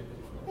 Yeah,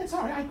 It's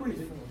all right. I agree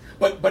with you.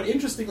 But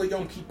interestingly,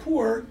 Yom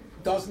Kippur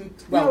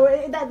doesn't. No,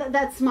 Well,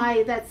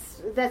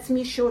 that's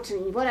me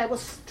shortening. What I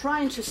was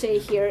trying to say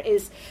here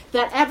is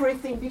that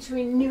everything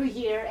between New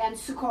Year and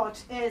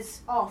Sukkot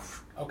is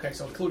off. okay,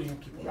 so including Yom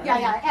Kippur. Right?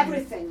 Yeah,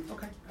 everything.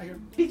 Okay, I hear.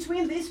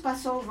 Between this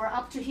Passover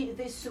up to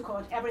this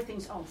Sukkot,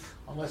 everything's off.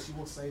 Unless you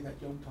will say that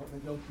Yom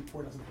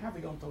Kippur doesn't have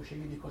a Yom Tov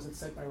Sheni because it's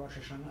set by Rosh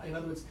Hashanah. In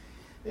other words,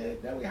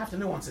 then we have to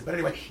nuance it. But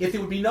anyway, if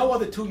there would be no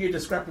other 2-year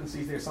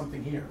discrepancies, there's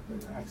something here.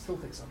 I still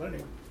think so. But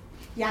anyway.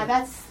 Yeah,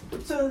 that's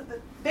so.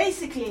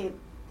 Basically,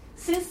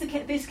 since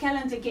this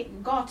calendar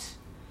got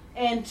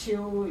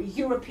into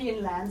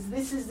European lands,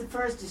 this is the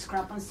first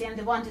discrepancy, and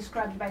the one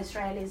described by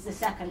Israel is the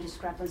second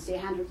discrepancy,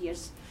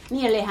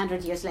 nearly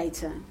 100 years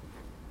later.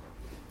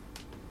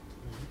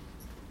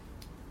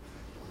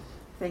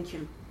 Thank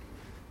you.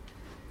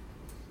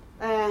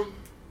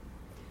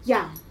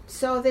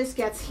 So this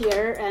gets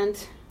here and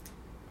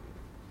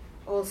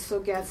also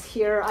gets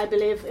here, I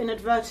believe,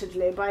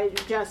 inadvertently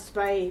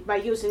by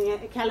using a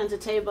calendar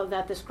table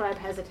that the scribe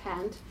has at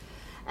hand.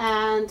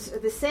 And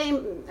the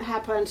same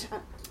happened.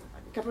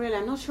 Gabriele,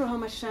 I'm not sure how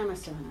much time I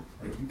still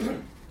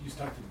have. You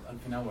started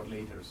half an hour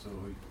later, so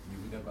you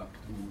would have up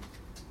to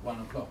 1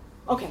 o'clock.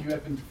 Okay. If you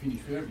happen to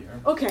finish earlier.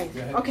 Okay, go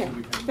ahead, okay, so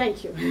we can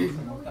thank you. use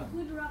some more We time.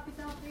 could wrap it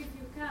up if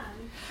you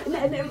can.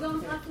 No, no. We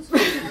don't have to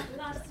speak at the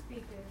last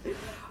speaker.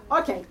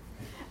 Okay,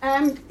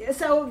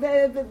 so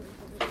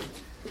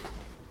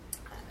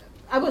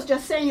I was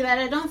just saying that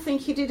I don't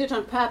think he did it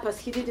on purpose.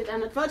 He did it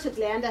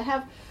inadvertently, and I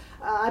have,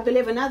 I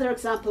believe, another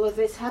example of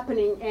this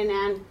happening in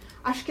an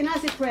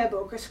Ashkenazi prayer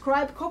book. A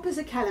scribe copies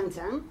a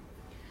calendar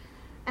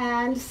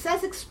and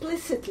says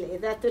explicitly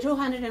that the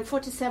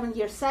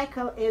 247-year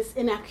cycle is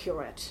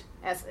inaccurate.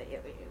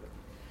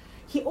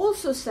 He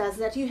also says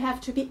that you have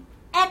to be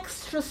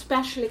extra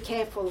specially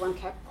careful when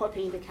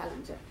copying the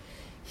calendar.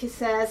 He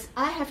says,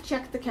 I have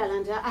checked the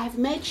calendar, I have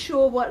made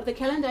sure what the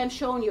calendar I'm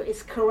showing you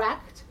is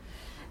correct,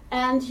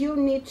 and you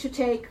need to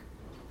take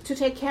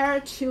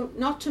care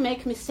not to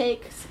make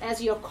mistakes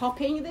as you're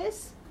copying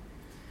this,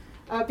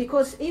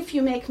 because if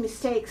you make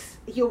mistakes,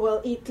 you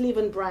will eat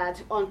leavened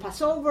bread on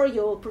Passover,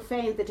 you will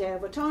profane the Day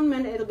of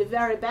Atonement, it'll be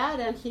very bad.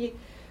 And he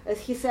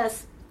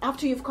says,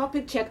 after you've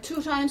copied, check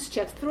 2 times,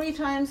 check 3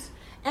 times,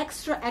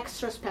 extra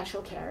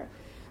special care.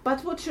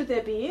 But what should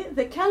there be?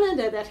 The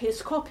calendar that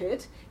he's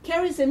copied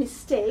carries a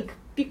mistake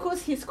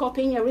because he's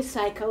copying a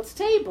recycled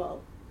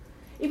table.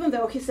 Even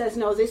though he says,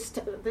 no, this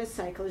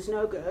cycle is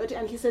no good,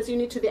 and he says you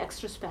need to be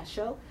extra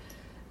special,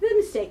 the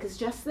mistake is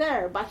just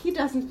there, but he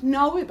doesn't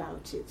know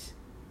about it.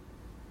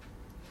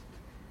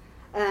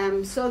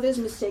 So these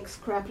mistakes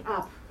crop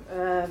up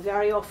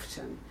very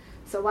often.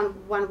 So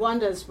one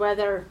wonders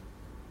whether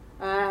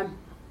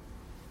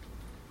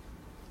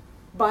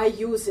by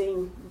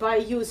using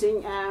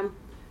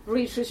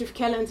reiterative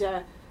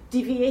calendar,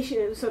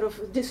 deviation, sort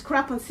of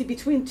discrepancy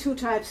between 2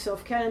 types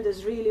of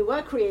calendars really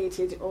were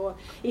created, or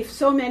if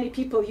so many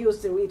people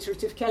used the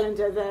reiterative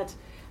calendar that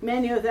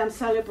many of them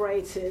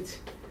celebrated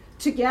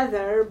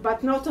together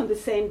but not on the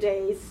same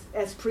days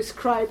as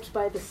prescribed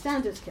by the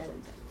standard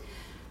calendar.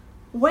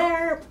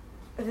 Where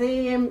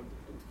the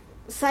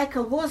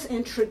cycle was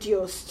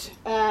introduced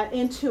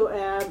into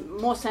a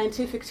more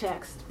scientific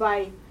text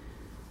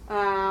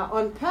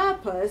on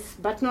purpose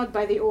but not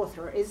by the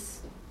author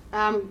is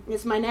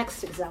my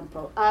next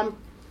example.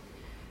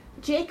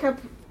 Jacob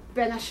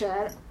Ben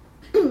Asher's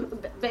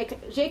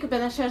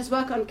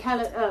work on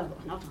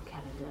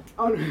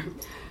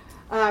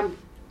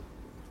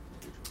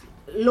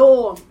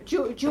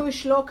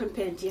Jewish law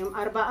compendium,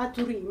 Arba'at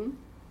Turim,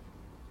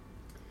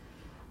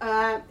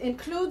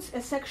 includes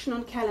a section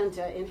on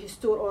calendar in his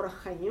Tur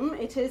Orach Chaim.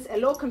 It is a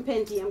law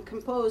compendium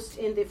composed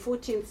in the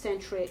 14th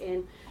century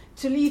in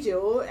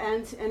Toledo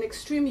and an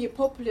extremely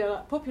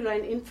popular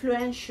and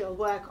influential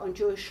work on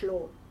Jewish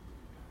law.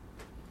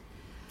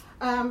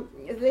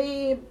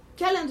 The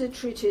calendar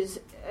treatise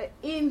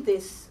in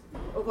this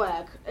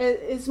work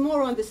is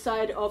more on the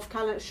side of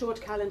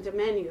short calendar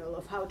manual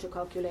of how to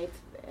calculate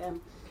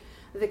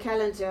the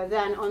calendar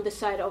than on the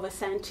side of a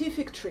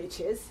scientific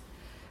treatise.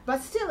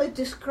 But still it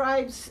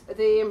describes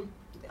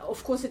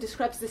of course it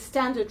describes the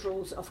standard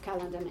rules of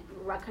calendar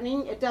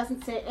reckoning. It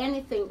doesn't say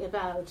anything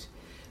about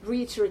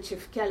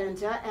reiterative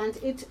calendar, and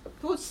it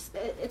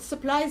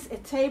supplies a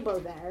table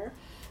there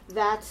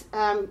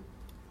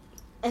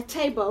a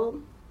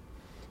table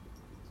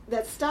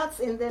that starts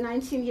in the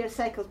 19-year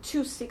cycle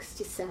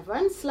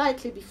 267,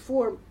 slightly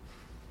before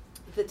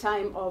the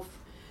time of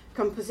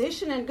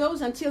composition, and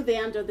goes until the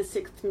end of the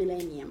 6th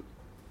millennium.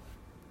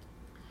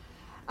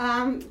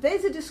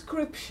 There's a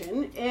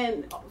description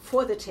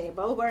for the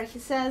table where he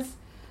says,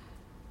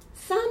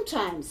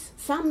 sometimes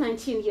some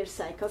 19-year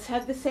cycles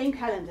have the same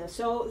calendar,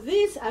 so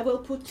these I will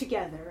put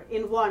together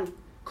in one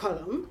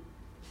column,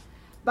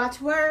 but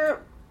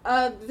where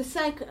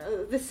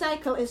the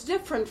cycle is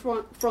different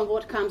from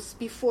what comes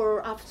before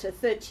or after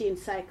 13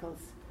 cycles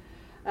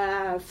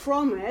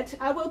from it,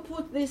 I will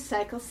put these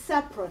cycles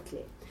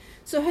separately.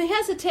 So he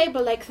has a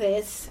table like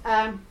this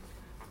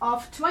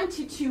of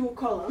 22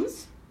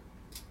 columns,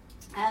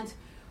 and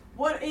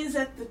what is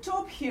at the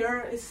top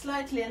here is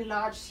slightly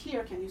enlarged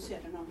here. Can you see? I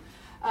don't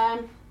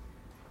know.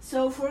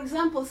 So, for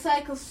example,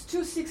 cycles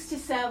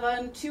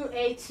 267,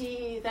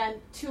 280,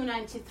 then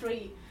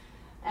 293,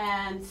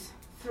 and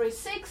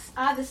 36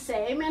 are the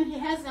same, and he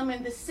has them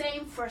in the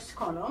same first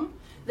column.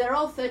 They're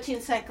all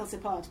 13 cycles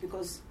apart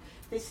because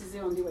this is the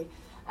only way.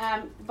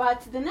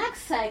 But the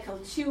next cycle,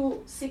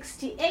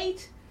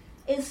 268,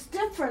 is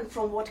different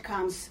from what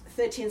comes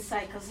 13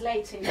 cycles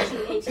later in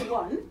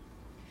 281.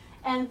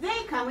 And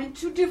they come in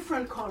two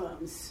different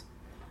columns,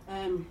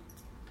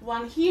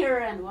 one here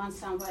and one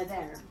somewhere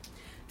there.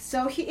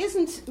 So he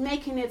isn't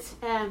making it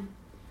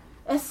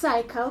a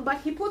cycle,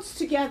 but he puts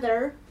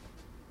together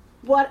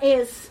what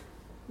is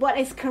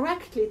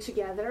correctly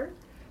together,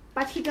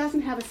 but he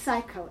doesn't have a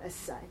cycle as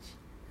such.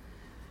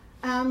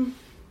 And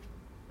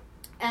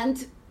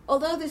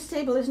although this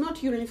table is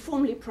not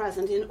uniformly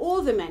present in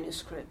all the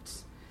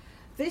manuscripts,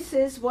 this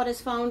is what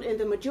is found in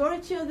the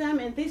majority of them,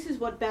 and this is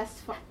what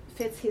best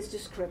fits his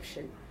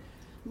description.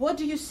 What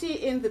do you see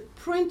in the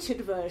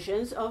printed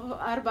versions of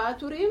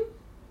Arba'at Urim?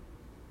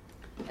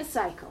 A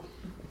cycle.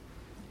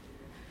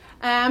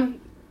 A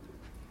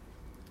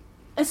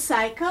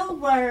cycle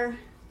where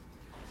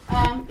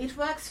it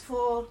works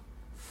for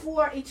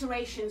 4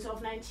 iterations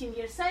of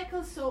 19-year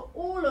cycles, so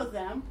all of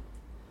them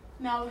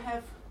now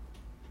have,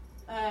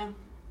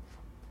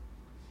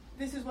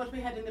 this is what we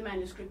had in the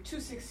manuscript,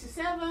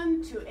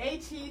 267,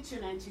 280,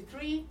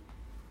 293,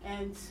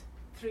 and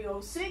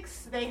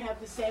 306. They have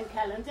the same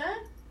calendar,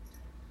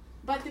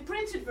 but the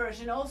printed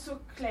version also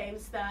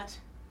claims that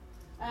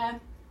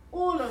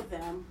all of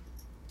them,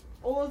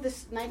 all the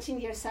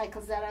 19-year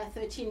cycles that are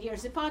 13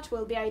 years apart,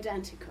 will be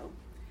identical.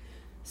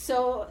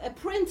 So a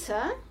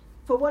printer,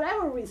 for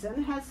whatever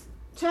reason, has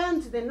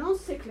turned the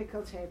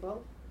non-cyclical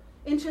table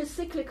into a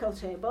cyclical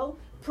table,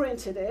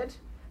 printed it,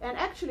 and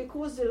actually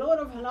caused a lot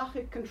of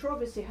halachic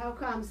controversy. How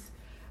comes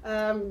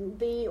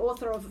the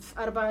author of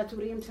Arba'at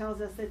Urim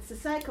tells us it's a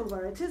cycle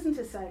where it isn't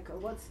a cycle?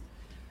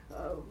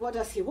 What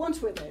does he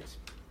want with it?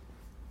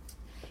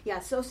 Yeah,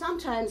 so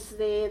sometimes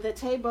the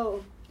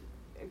table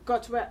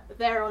got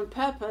there on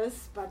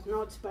purpose, but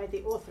not by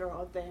the author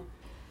of the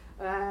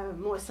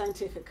more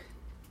scientific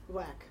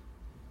work.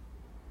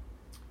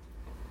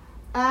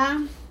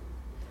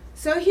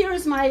 So here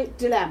is my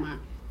dilemma.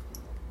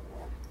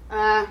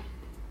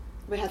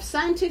 We have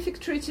scientific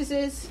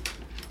treatises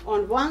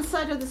on one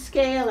side of the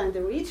scale and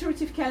the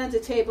reiterative calendar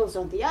tables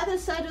on the other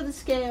side of the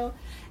scale,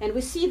 and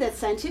we see that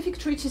scientific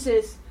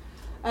treatises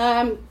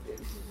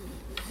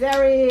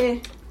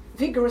very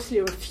vigorously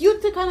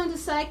refute the calendar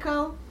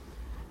cycle,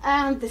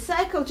 and the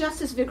cycle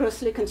just as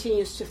vigorously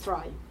continues to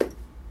thrive.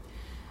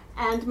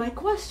 And my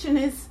question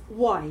is,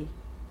 why?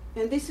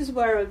 And this is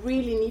where I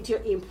really need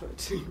your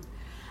input.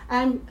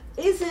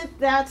 Is it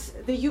that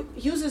the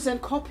users and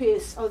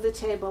copies of the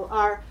table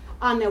are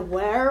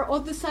unaware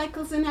of the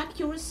cycle's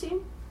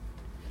inaccuracy?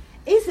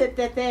 Is it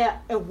that they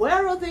are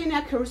aware of the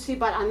inaccuracy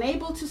but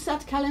unable to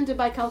set calendar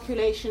by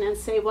calculation and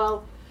say,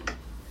 well,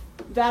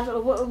 that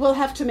we'll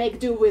have to make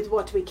do with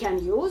what we can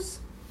use?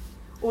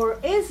 Or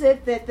is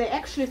it that they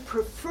actually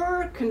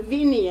prefer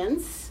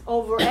convenience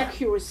over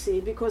accuracy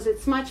because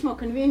it's much more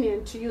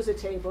convenient to use a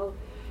table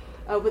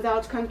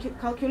without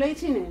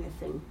calculating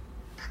anything?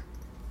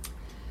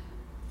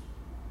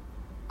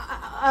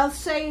 I'll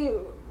say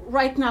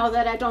right now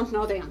that I don't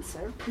know the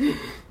answer.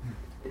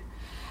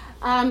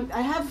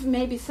 I have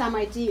maybe some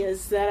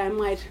ideas that I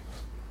might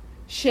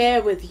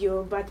share with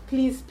you, but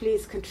please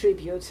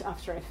contribute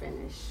after I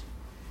finish.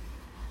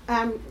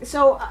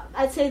 So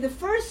I'd say the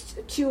first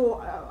two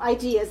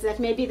ideas, that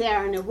maybe they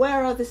are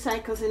unaware of the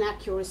cycle's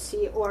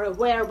inaccuracy or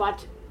aware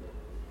but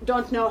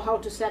don't know how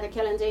to set a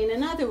calendar in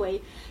another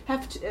way,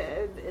 have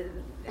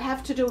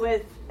to do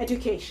with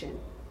education.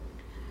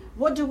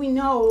 What do we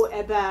know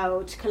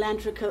about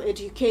calendrical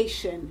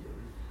education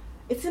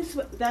it seems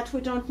that we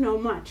don't know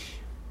much.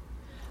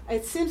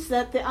 It seems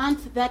that there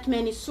aren't that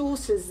many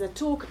sources that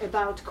talk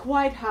about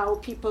quite how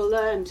people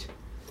learned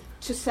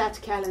to set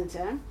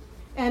calendar.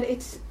 And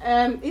it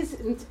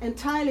isn't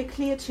entirely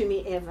clear to me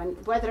even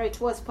whether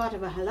it was part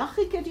of a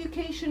halachic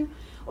education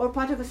or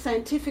part of a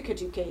scientific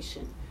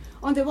education.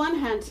 On the one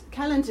hand,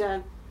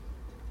 calendar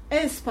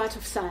is part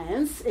of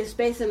science, is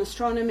based on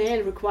astronomy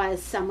and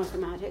requires some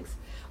mathematics.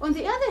 On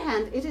the other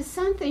hand, it is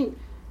something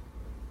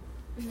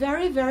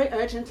very, very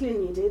urgently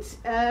needed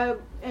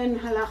in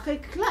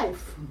halachic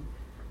life.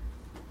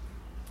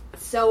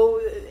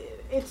 So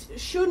it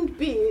shouldn't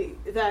be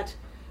that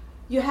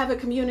you have a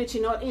community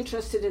not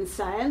interested in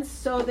science,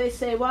 so they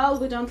say, well,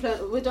 we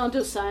don't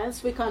do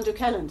science, we can't do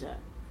calendar.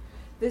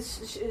 This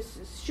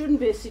shouldn't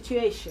be a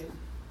situation.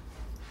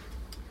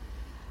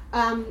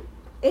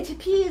 It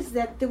appears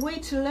that the way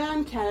to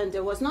learn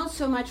calendar was not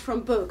so much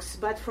from books,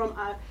 but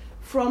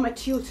from a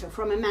tutor,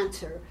 from a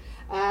mentor.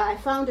 I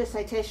found a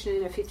citation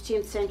in a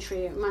 15th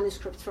century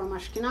manuscript from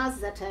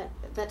Ashkenaz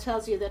that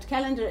tells you that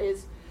calendar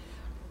is,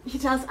 he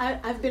tells,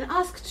 I've been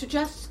asked to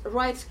just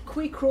write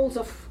quick rules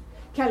of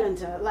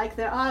calendar, like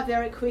there are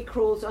very quick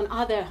rules on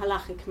other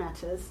halachic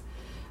matters,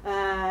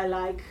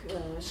 like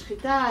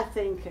shchita, I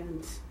think,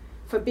 and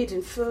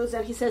forbidden foods.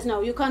 And he says,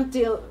 no, you can't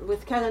deal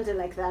with calendar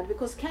like that,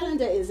 because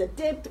calendar is a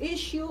deep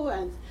issue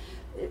and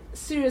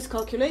serious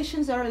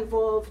calculations are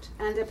involved,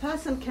 and a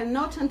person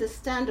cannot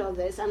understand all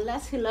this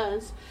unless he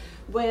learns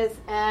with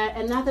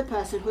another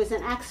person who is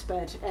an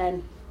expert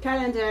in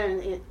calendar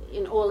and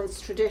in all its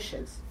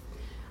traditions.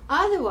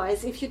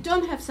 Otherwise, if you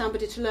don't have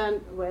somebody to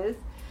learn with,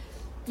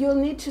 you'll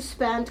need to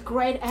spend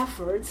great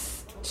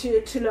efforts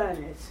to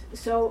learn it.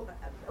 So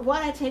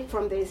what I take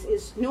from this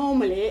is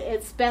normally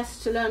it's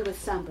best to learn with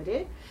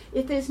somebody.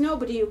 If there's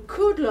nobody, you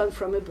could learn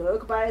from a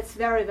book, but it's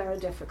very, very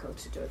difficult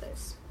to do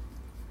this.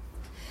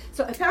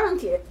 So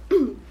apparently,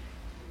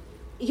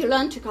 you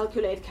learn to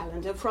calculate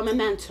calendar from a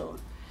mentor.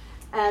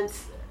 And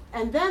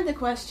then the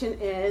question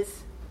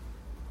is,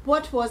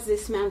 what was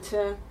this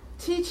mentor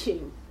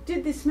teaching?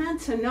 Did this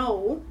mentor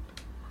know?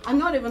 I'm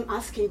not even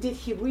asking, did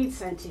he read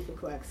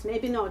scientific works?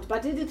 Maybe not,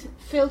 but did it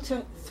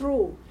filter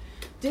through?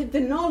 Did the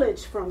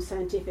knowledge from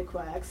scientific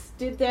works,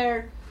 did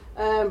their,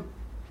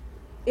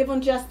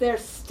 even just their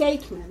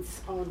statements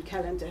on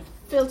calendar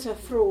filter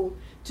through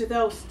to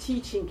those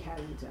teaching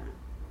calendar?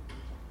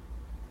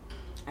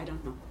 I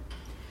don't know.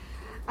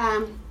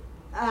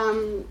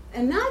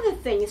 Another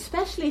thing,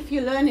 especially if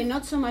you're learning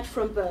not so much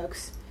from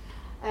books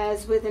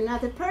as with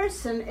another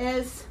person,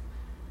 is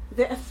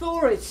the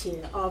authority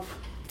of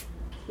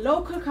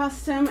local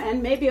custom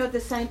and maybe of the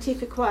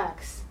scientific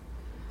works.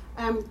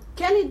 Can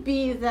it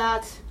be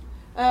that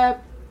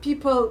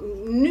people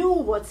knew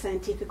what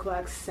scientific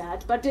works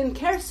said but didn't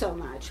care so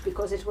much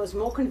because it was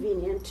more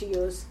convenient to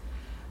use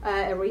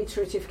a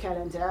reiterative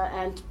calendar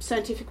and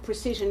scientific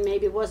precision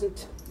maybe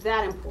wasn't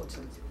that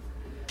important?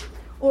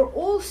 Or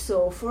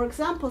also, for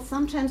example,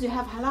 sometimes you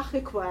have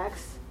halachic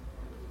works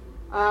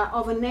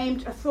of a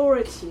named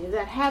authority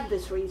that have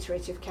this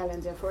reiterative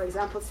calendar. For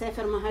example,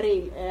 Sefer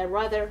Maharil, a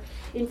rather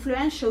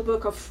influential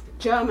book of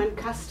German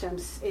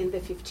customs in the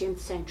 15th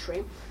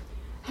century,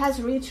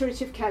 has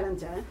reiterative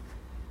calendar.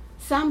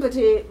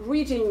 Somebody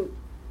reading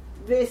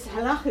this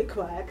halachic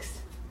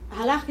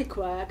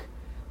work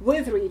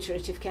with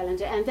reiterative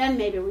calendar, and then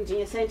maybe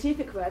reading a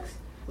scientific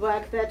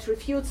work that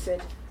refutes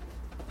it,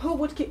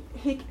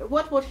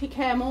 what would he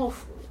care more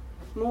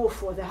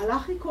for, the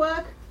halachic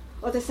work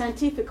or the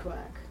scientific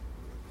work?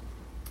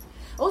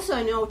 Also,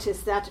 I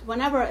noticed that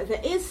whenever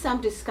there is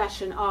some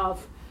discussion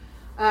of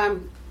a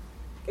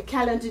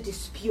calendar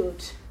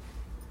dispute,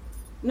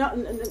 not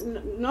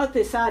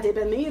the Sa'di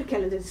ben Meir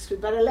calendar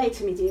dispute, but a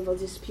later medieval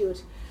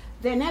dispute,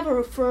 they never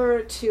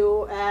refer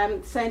to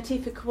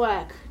scientific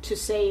work to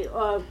say,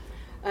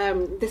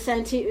 the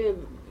scientific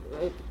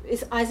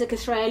is Isaac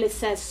Israeli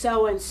says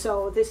so and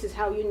so, this is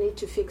how you need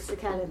to fix the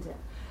calendar.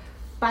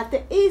 But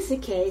there is a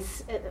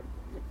case,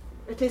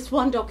 at least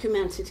one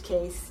documented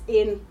case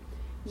in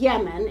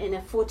Yemen in the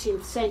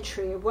 14th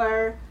century,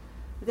 where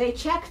they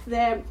checked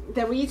the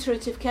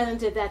reiterative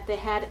calendar that they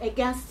had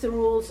against the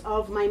rules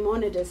of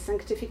Maimonides,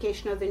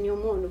 Sanctification of the New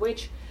Moon,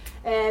 which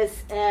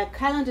is a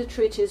calendar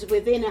treatise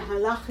within a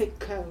halachic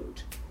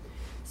code.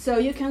 So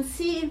you can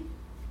see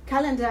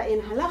calendar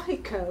in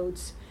halachic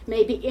codes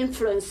may be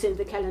influencing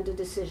the calendar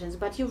decisions,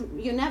 but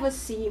you never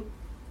see,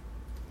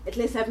 at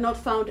least I've not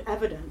found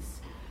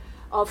evidence,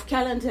 of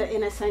calendar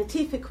in a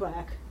scientific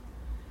work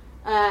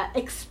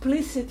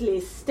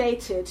explicitly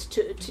stated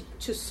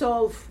to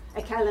solve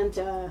a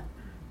calendar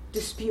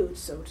dispute,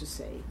 so to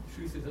say. The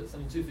truth is that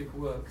scientific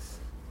works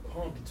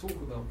hardly talk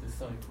about this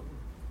cycle,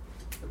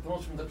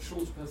 apart from that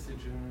short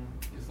passage in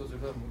Yesod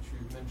Olam, which you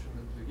mentioned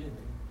at the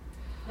beginning.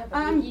 Yeah,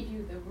 but they give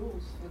you the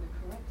rules for the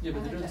correct Yeah,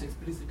 but they don't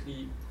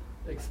explicitly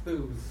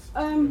expose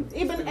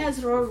Ibn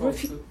Ezra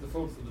the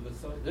faults of the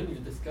side. They don't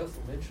even discuss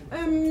or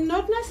mention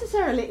not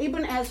necessarily.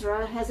 Ibn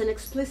Ezra has an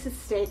explicit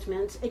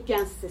statement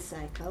against the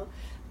cycle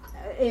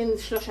in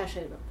Shlosha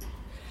Shebot.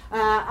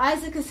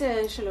 Isaac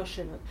Israel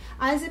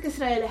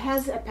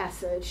has a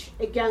passage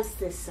against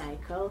this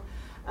cycle.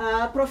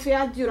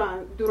 Prophet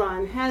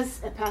Duran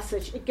has a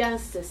passage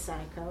against this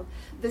cycle.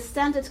 The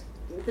standard,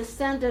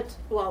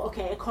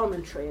 a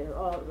commentary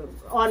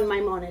on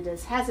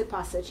Maimonides has a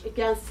passage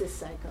against this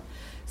cycle.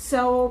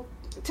 So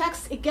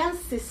texts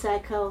against this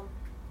cycle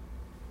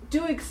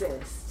do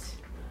exist,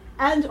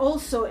 and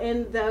also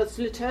in those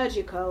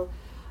liturgical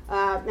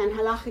and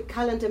halachic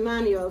calendar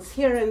manuals,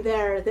 here and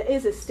there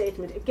is a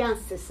statement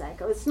against this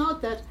cycle. It's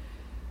not that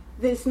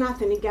there's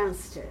nothing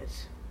against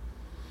it.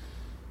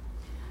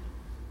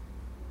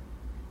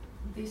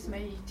 This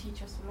may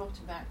teach us a lot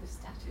about the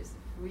status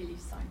of really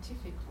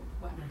scientific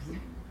works.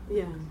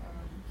 Yeah.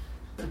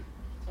 Talk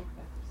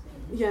about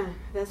this. Yeah,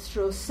 that's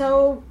true.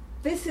 So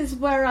this is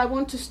where I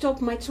want to stop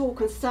my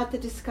talk and start the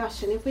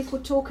discussion. If we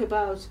could talk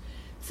about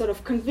sort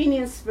of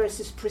convenience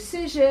versus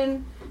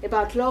precision,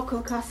 about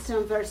local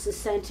custom versus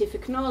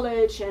scientific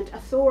knowledge, and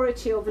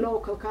authority of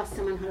local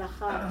custom and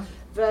halakha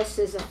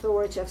versus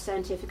authority of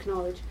scientific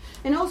knowledge.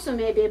 And also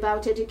maybe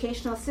about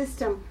educational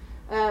system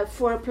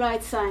for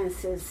applied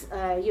sciences.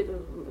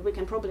 We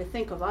can probably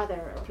think of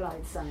other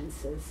applied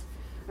sciences,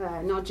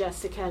 not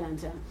just the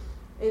calendar.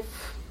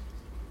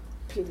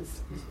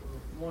 Please.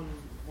 One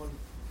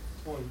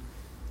point.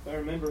 If I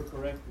remember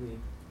correctly,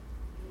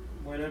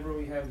 whenever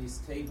we have these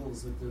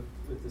tables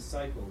with the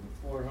cycle,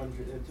 the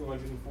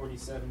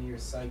 247-year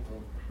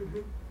cycle,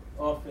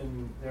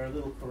 often there are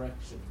little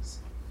corrections,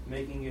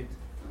 making it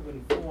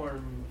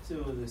conform to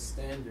the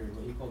standard,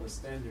 what you call the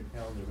standard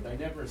calendar. But I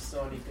never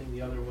saw anything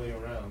the other way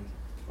around.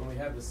 When we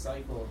have the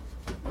cycle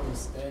on the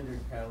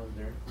standard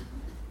calendar,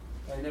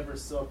 I never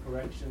saw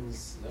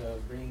corrections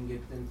bringing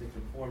it into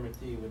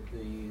conformity with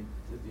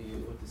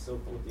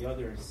the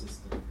other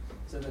system.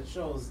 So that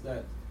shows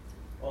that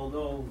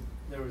although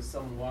there was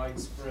some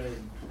widespread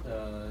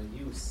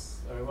use,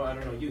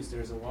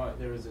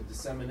 there is a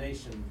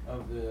dissemination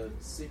of the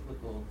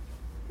cyclical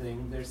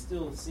thing, there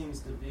still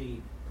seems to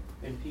be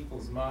in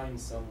people's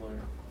minds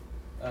somewhere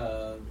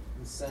the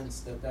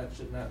sense that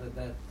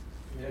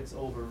it's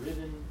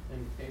overridden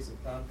in case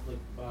of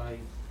conflict by.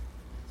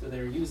 So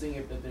they're using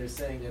it, but they're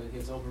saying that it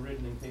gets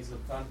overridden in case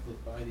of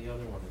conflict by the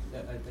other one.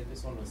 I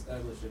just want to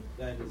establish if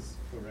that is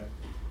correct.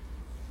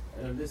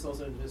 And this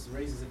also just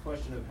raises a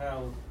question of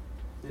how,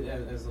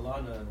 as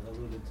Alana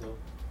alluded to,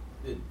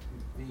 did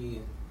the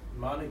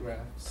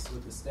monographs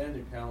with the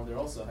standard calendar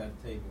also have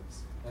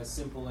tables, as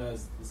simple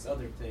as this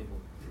other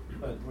table?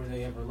 But were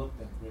they ever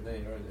looked at?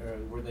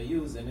 Were they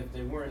used? And if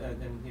they weren't,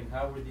 then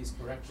how were these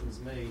corrections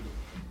made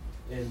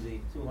in the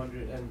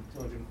 200 and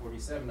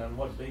 247? On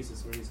what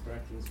basis were these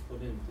corrections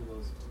put into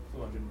those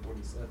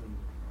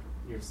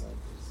 247-year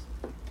cycles?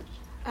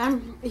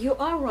 You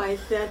are right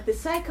that the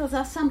cycles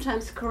are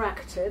sometimes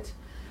corrected.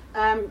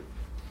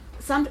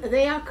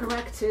 They are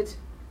corrected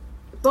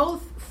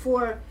both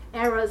for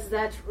errors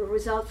that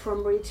result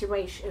from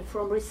reiteration,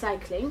 from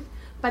recycling,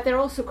 but they're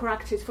also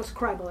corrected for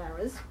scribal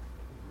errors.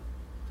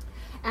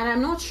 And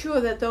I'm not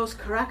sure that those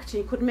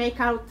correcting could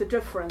make out the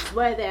difference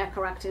where they are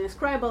correcting a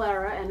scribal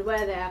error and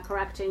where they are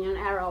correcting an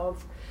error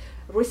of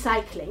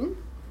recycling.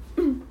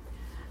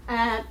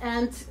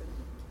 And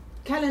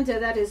calendar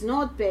that is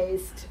not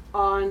based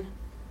on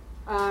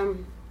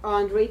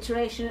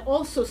reiteration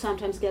also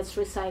sometimes gets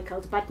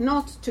recycled, but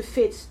not to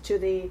fit to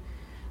the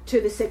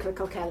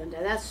cyclical calendar.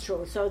 That's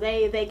true. So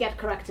they get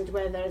corrected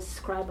where there's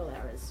scribal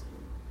errors.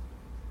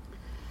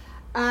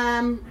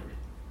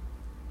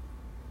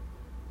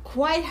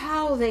 Quite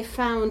how they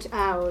found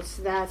out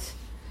that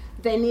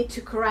they need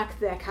to correct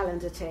their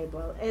calendar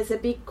table is a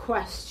big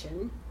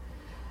question.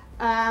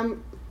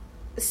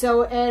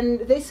 So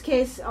in this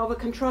case of a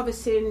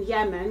controversy in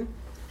Yemen,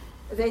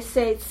 they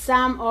say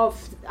some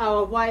of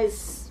our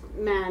wise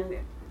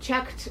men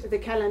checked the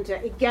calendar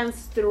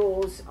against the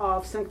rules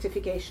of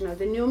sanctification of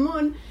the new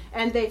moon,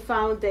 and they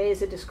found there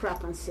is a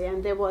discrepancy,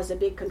 and there was a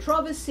big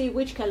controversy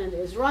which calendar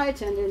is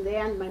right, and in the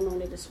end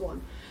Maimonides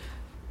won.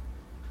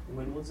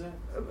 When was that?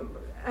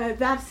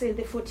 That's in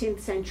the 14th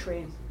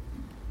century.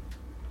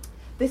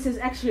 This is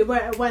actually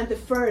when the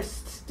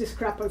first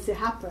discrepancy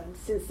happened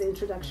since the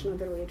introduction of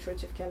the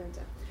reiterative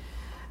calendar.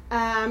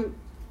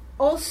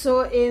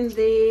 Also in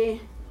the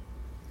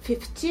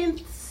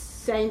 15th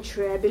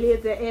century, I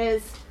believe there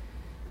is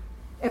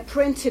a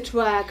printed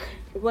work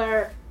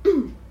where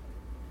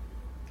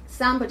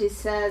somebody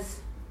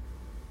says,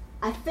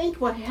 I think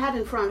what he had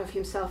in front of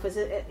himself is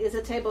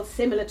a table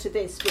similar to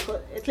this,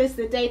 because at least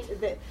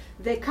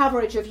the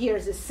coverage of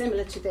years is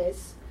similar to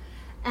this,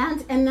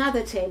 and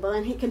another table,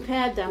 and he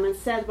compared them and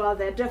said, well,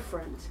 they're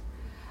different.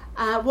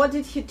 What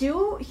did he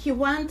do? He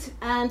went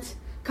and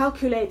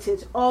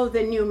calculated all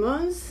the new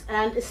moons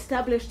and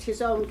established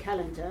his own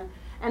calendar,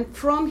 and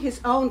from his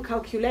own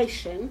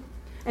calculation,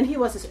 and he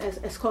was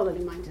a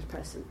scholarly-minded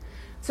person,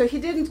 so he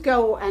didn't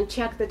go and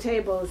check the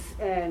tables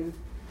in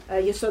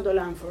Yesod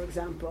Olam, for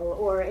example,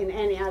 or in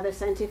any other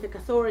scientific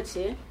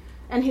authority,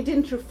 and he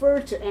didn't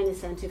refer to any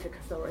scientific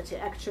authority,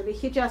 actually.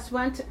 He just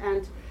went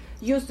and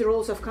used the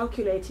rules of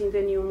calculating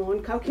the new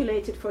moon,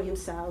 calculated for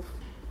himself.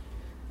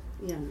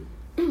 Yeah.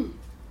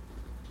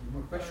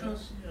 More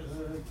questions?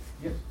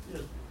 Yes.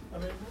 Yes. I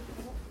mean,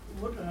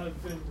 would it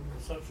have been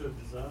such a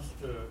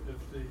disaster if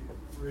the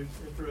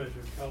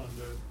iterative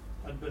calendar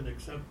had been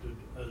accepted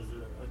as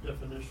a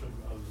definition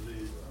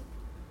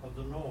of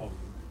the norm?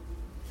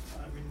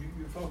 I mean,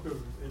 you talk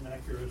of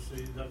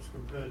inaccuracy that's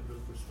compared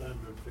with the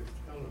standard fixed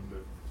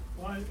calendar.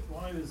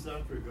 Why is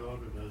that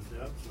regarded as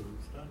the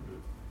absolute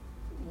standard?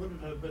 Would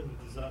it have been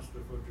a disaster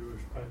for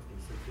Jewish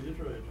practice if the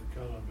iterative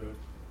calendar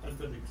had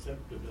been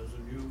accepted as a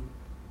new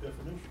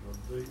definition of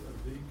the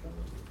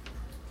calendar?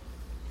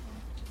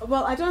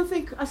 Well, I don't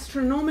think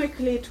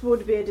astronomically it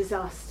would be a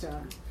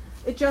disaster.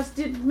 It just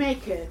didn't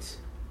make it.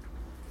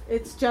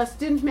 It just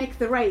didn't make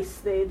the race,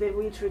 the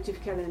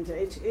reiterative calendar.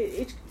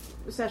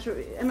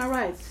 Am I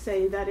right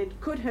saying that it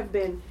could have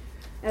been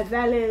a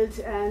valid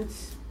and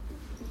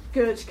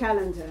good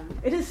calendar?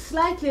 It is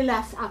slightly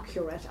less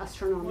accurate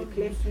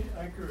astronomically. What do you say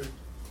accurate?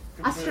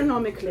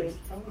 Astronomically.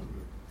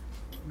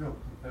 No,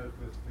 compared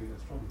with the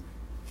astronomy.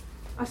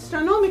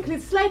 Astronomically,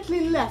 it's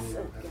slightly less.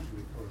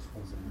 Actually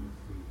corresponds with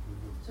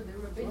So the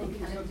rabbinic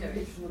calendar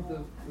is calculation of the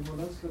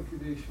Molat's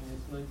calculation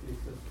is slightly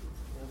excessive,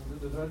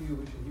 and the value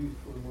which is used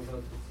for the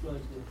Molat is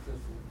slightly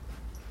excessive.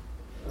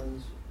 And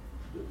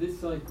this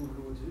cycle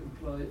would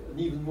imply an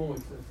even more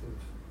excessive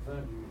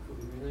value for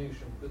the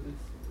lunation, but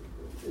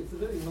it's a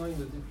very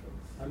minor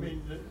difference. I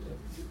mean, the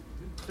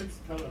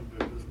fixed calendar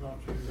does not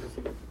use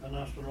an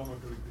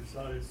astronomically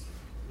precise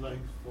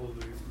length for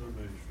the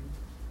lunation.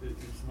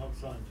 It's not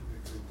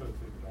scientifically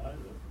perfect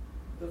either.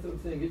 That's what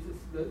I'm saying.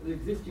 The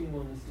existing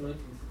one is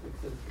slightly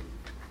excessive.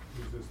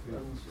 And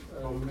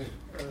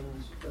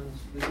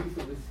the use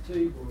of this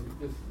table,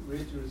 this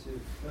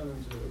reiterative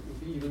calendar, would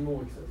be even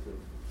more excessive.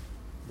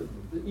 But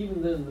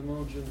even then, the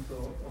margins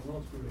are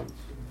not great.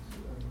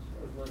 And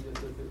as Nadia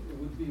said, it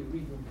would be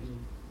reasonably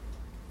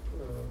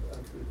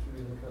accurate to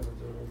read the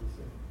calendar all the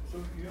same. So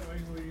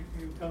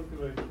you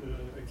calculate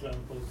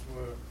examples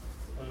where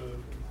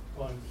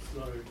points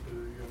like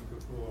Yom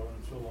Kippur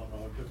and so on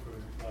are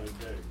differing by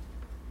day.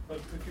 But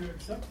if you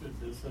accepted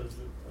this as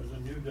a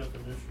new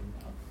definition,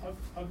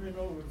 how do you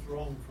know it's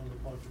wrong from the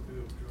point of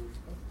view of Jewish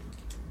custom?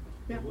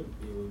 Yeah. It would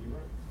be, well, you're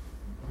right.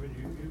 I mean,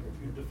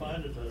 you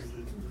define it as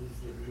the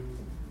new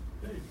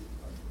date.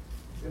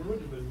 It would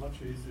have been much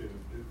easier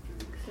to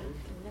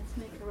Let's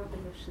make a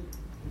revolution.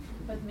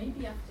 But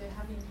maybe after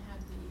having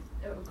had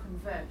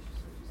converged,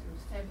 so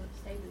to sort of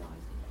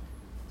stabilized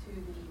to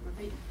the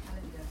rabbinic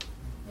calendar,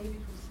 maybe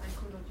it was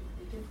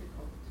psychologically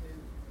difficult to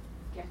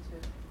get a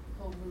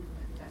whole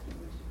movement that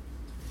would.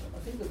 I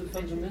think there's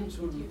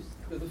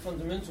a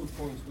fundamental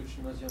point which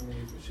Nadia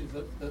made, which is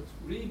that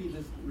really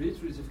this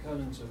reiterative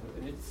calendar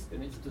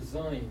in its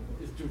design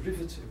is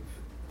derivative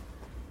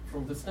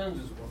from the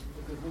standard one.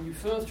 Because when you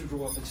first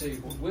draw up a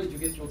table, where do you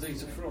get your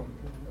data from?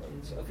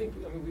 And I think,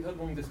 we had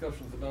long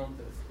discussions about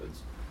this, but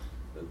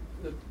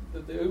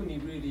that the only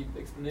really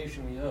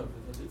explanation we have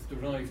is that it's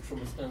derived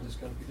from a standard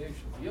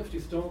calculation. You have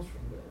to start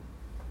from there.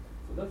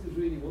 So that is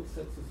really what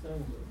sets the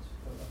standard.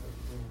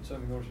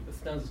 Terminology, the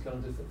standard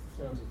calendar sets the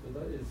standard,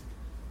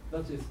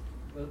 but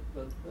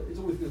it's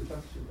always goes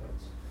back to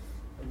that.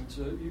 And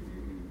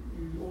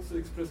you also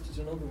expressed it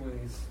in other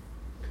ways.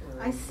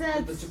 I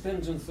said the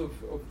dependence of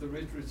the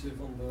reiterative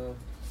on the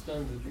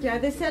standard. Yeah,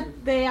 they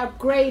said they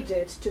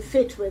upgraded to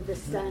fit with the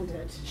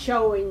standard,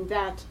 showing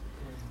that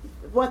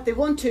what they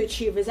want to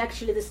achieve is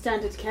actually the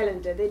standard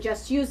calendar. They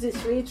just use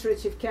this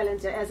reiterative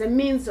calendar as a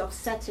means of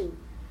setting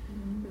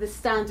the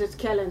standard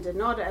calendar,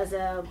 not as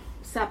a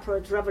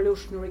separate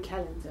revolutionary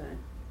calendar.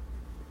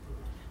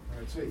 All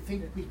right, so I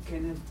think we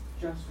can have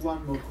just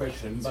one more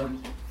question, but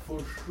for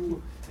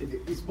sure,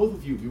 it's both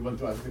of you want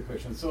to ask the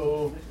question.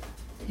 So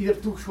either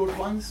two short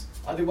ones,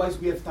 otherwise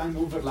we have time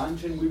over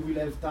lunch and we will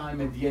have time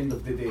at the end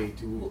of the day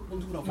to...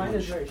 Mine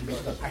is very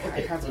short. I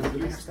have a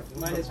list.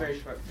 Mine is very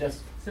short.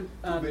 Just So,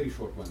 two very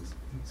short ones.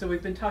 So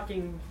we've been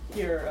talking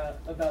here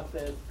about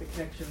the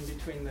connection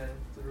between the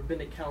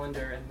rabbinic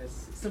calendar and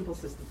this simple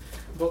system.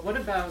 But what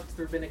about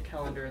the rabbinic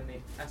calendar and the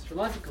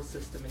astrological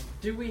system? And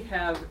do we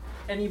have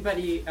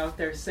anybody out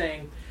there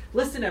saying,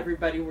 listen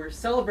everybody, we're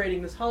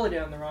celebrating this holiday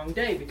on the wrong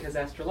day because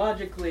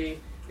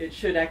astrologically it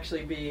should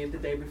actually be the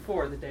day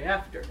before, the day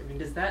after? I mean,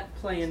 does that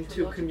play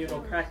into communal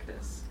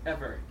practice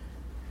ever?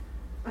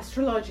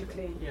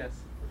 Astrologically? Yes.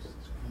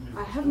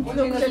 I haven't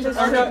looked at it.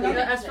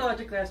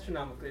 Astrologically,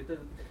 astronomically.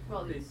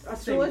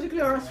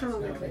 Astrologically or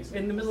astronomically?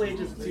 In the Middle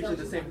Ages, it's usually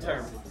the same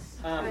term.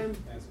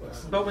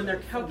 But when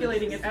they're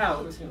calculating it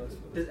out,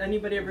 does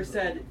anybody ever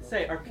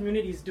say, our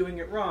community's doing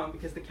it wrong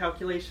because the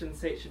calculations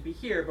say it should be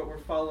here, but we're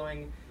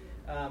following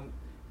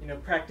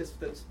practice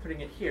that's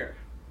putting it here?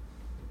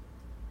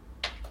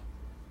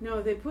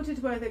 No, they put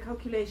it where the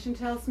calculation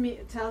tells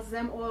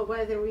them, or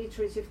where the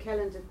reiterative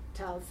calendar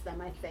tells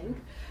them, I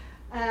think.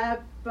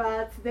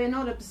 But they're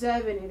not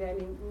observing it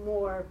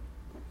anymore.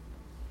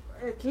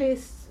 At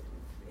least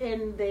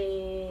in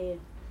the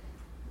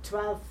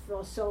 12th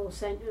or so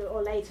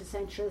or later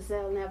centuries,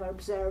 they'll never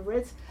observe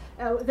it.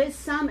 There's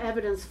some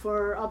evidence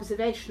for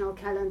observational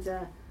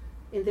calendar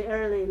in the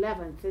early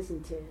 11th,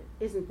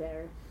 isn't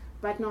there?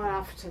 but not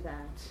after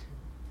that.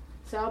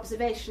 So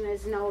observation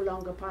is no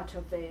longer part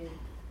of the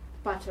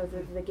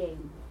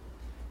game.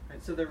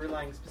 Right, so they're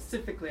relying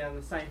specifically on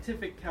the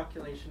scientific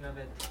calculation of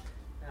it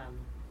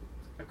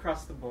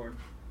across the board.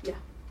 Yeah.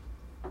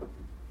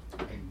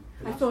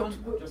 I I thought.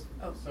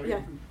 sorry.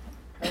 Yeah.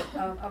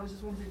 I was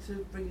just wanting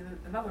to bring in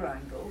another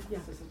angle, Yeah.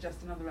 to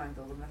suggest another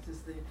angle, and that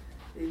is the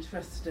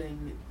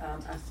interesting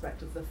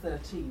aspect of the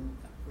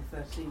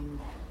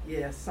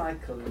 13-year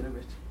cycle in the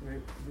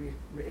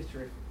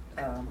reiterative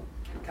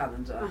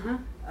calendar. Uh-huh.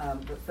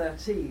 But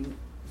 13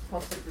 is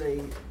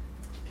possibly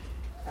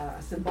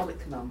a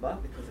symbolic number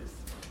because it's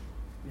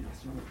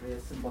astronomically a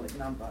symbolic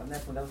number, and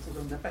therefore there was sort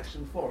of an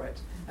affection for it,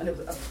 and it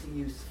was obviously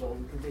useful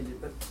and convenient,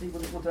 but people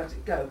didn't want to let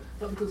it go,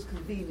 not because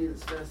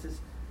convenience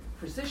versus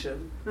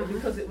precision, but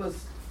because it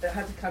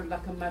had a kind of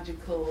like a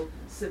magical,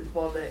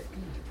 symbolic,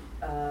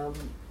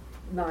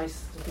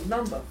 nice sort of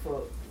number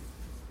for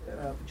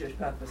Jewish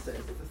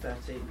purposes, the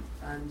 13,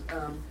 and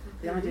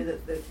the idea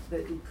that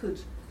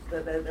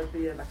there'd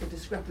be like a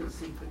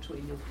discrepancy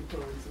between Yom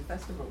Kippur's and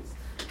festivals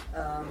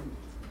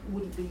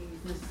wouldn't be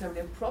necessarily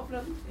a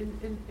problem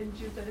in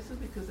Judaism,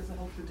 because there's a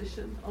whole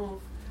tradition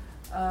of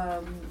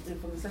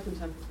from the Second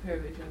Temple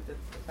period, you have the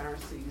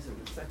Pharisees and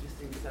the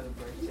Sadducees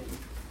celebrating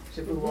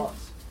Shavuot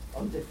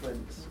on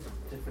different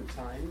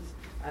times,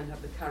 and have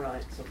the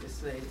Karaites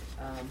obviously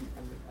and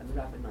the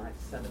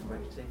Rabbinites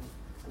celebrating,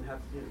 and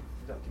have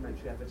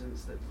documentary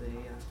evidence that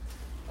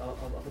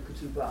of the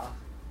Ketubah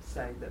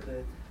saying that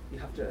you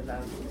have to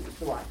allow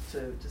the wife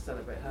to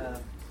celebrate her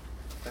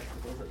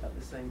festivals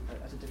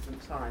at a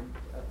different time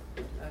at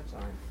her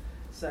time.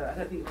 So I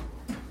don't think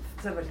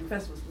celebrating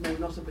festivals may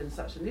not have been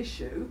such an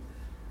issue,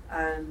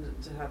 and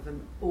to have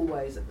them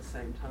always at the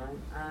same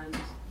time. And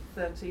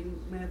 13,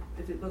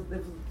 if there was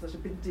such a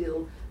big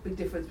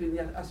difference between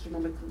the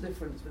astronomical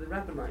difference with the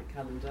Rabbinite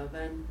calendar,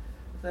 then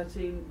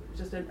 13 was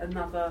just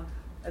another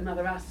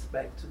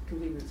aspect of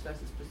convenience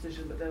versus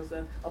precision. But there was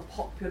a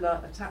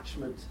popular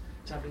attachment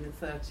to having a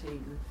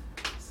 13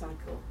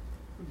 cycle.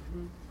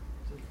 Mm-hmm.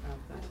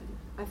 13.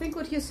 I think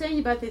what you're saying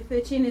about the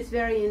 13 is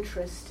very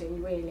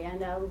interesting, really,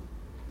 and I'll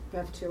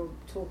have to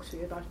talk to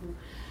you about it.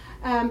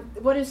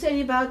 What you're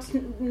saying about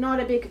not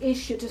a big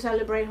issue to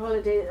celebrate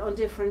holiday on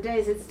different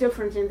days, it's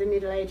different in the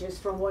Middle Ages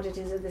from what it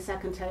is in the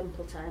Second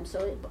Temple time.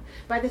 So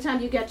by the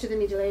time you get to the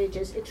Middle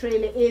Ages, it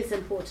really is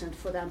important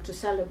for them to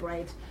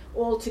celebrate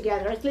all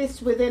together, at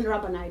least within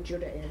Rabbinite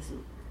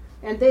Judaism.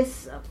 And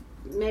this,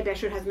 maybe I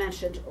should have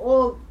mentioned,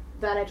 all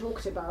that I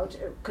talked about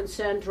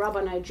concerned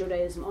Rabbinite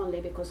Judaism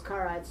only, because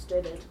Karaites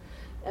did it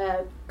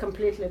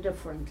completely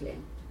differently.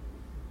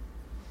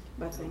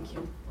 But thank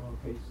you.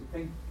 Okay, so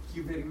thank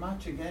you very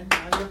much again,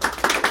 Nadia.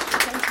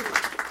 Thank you.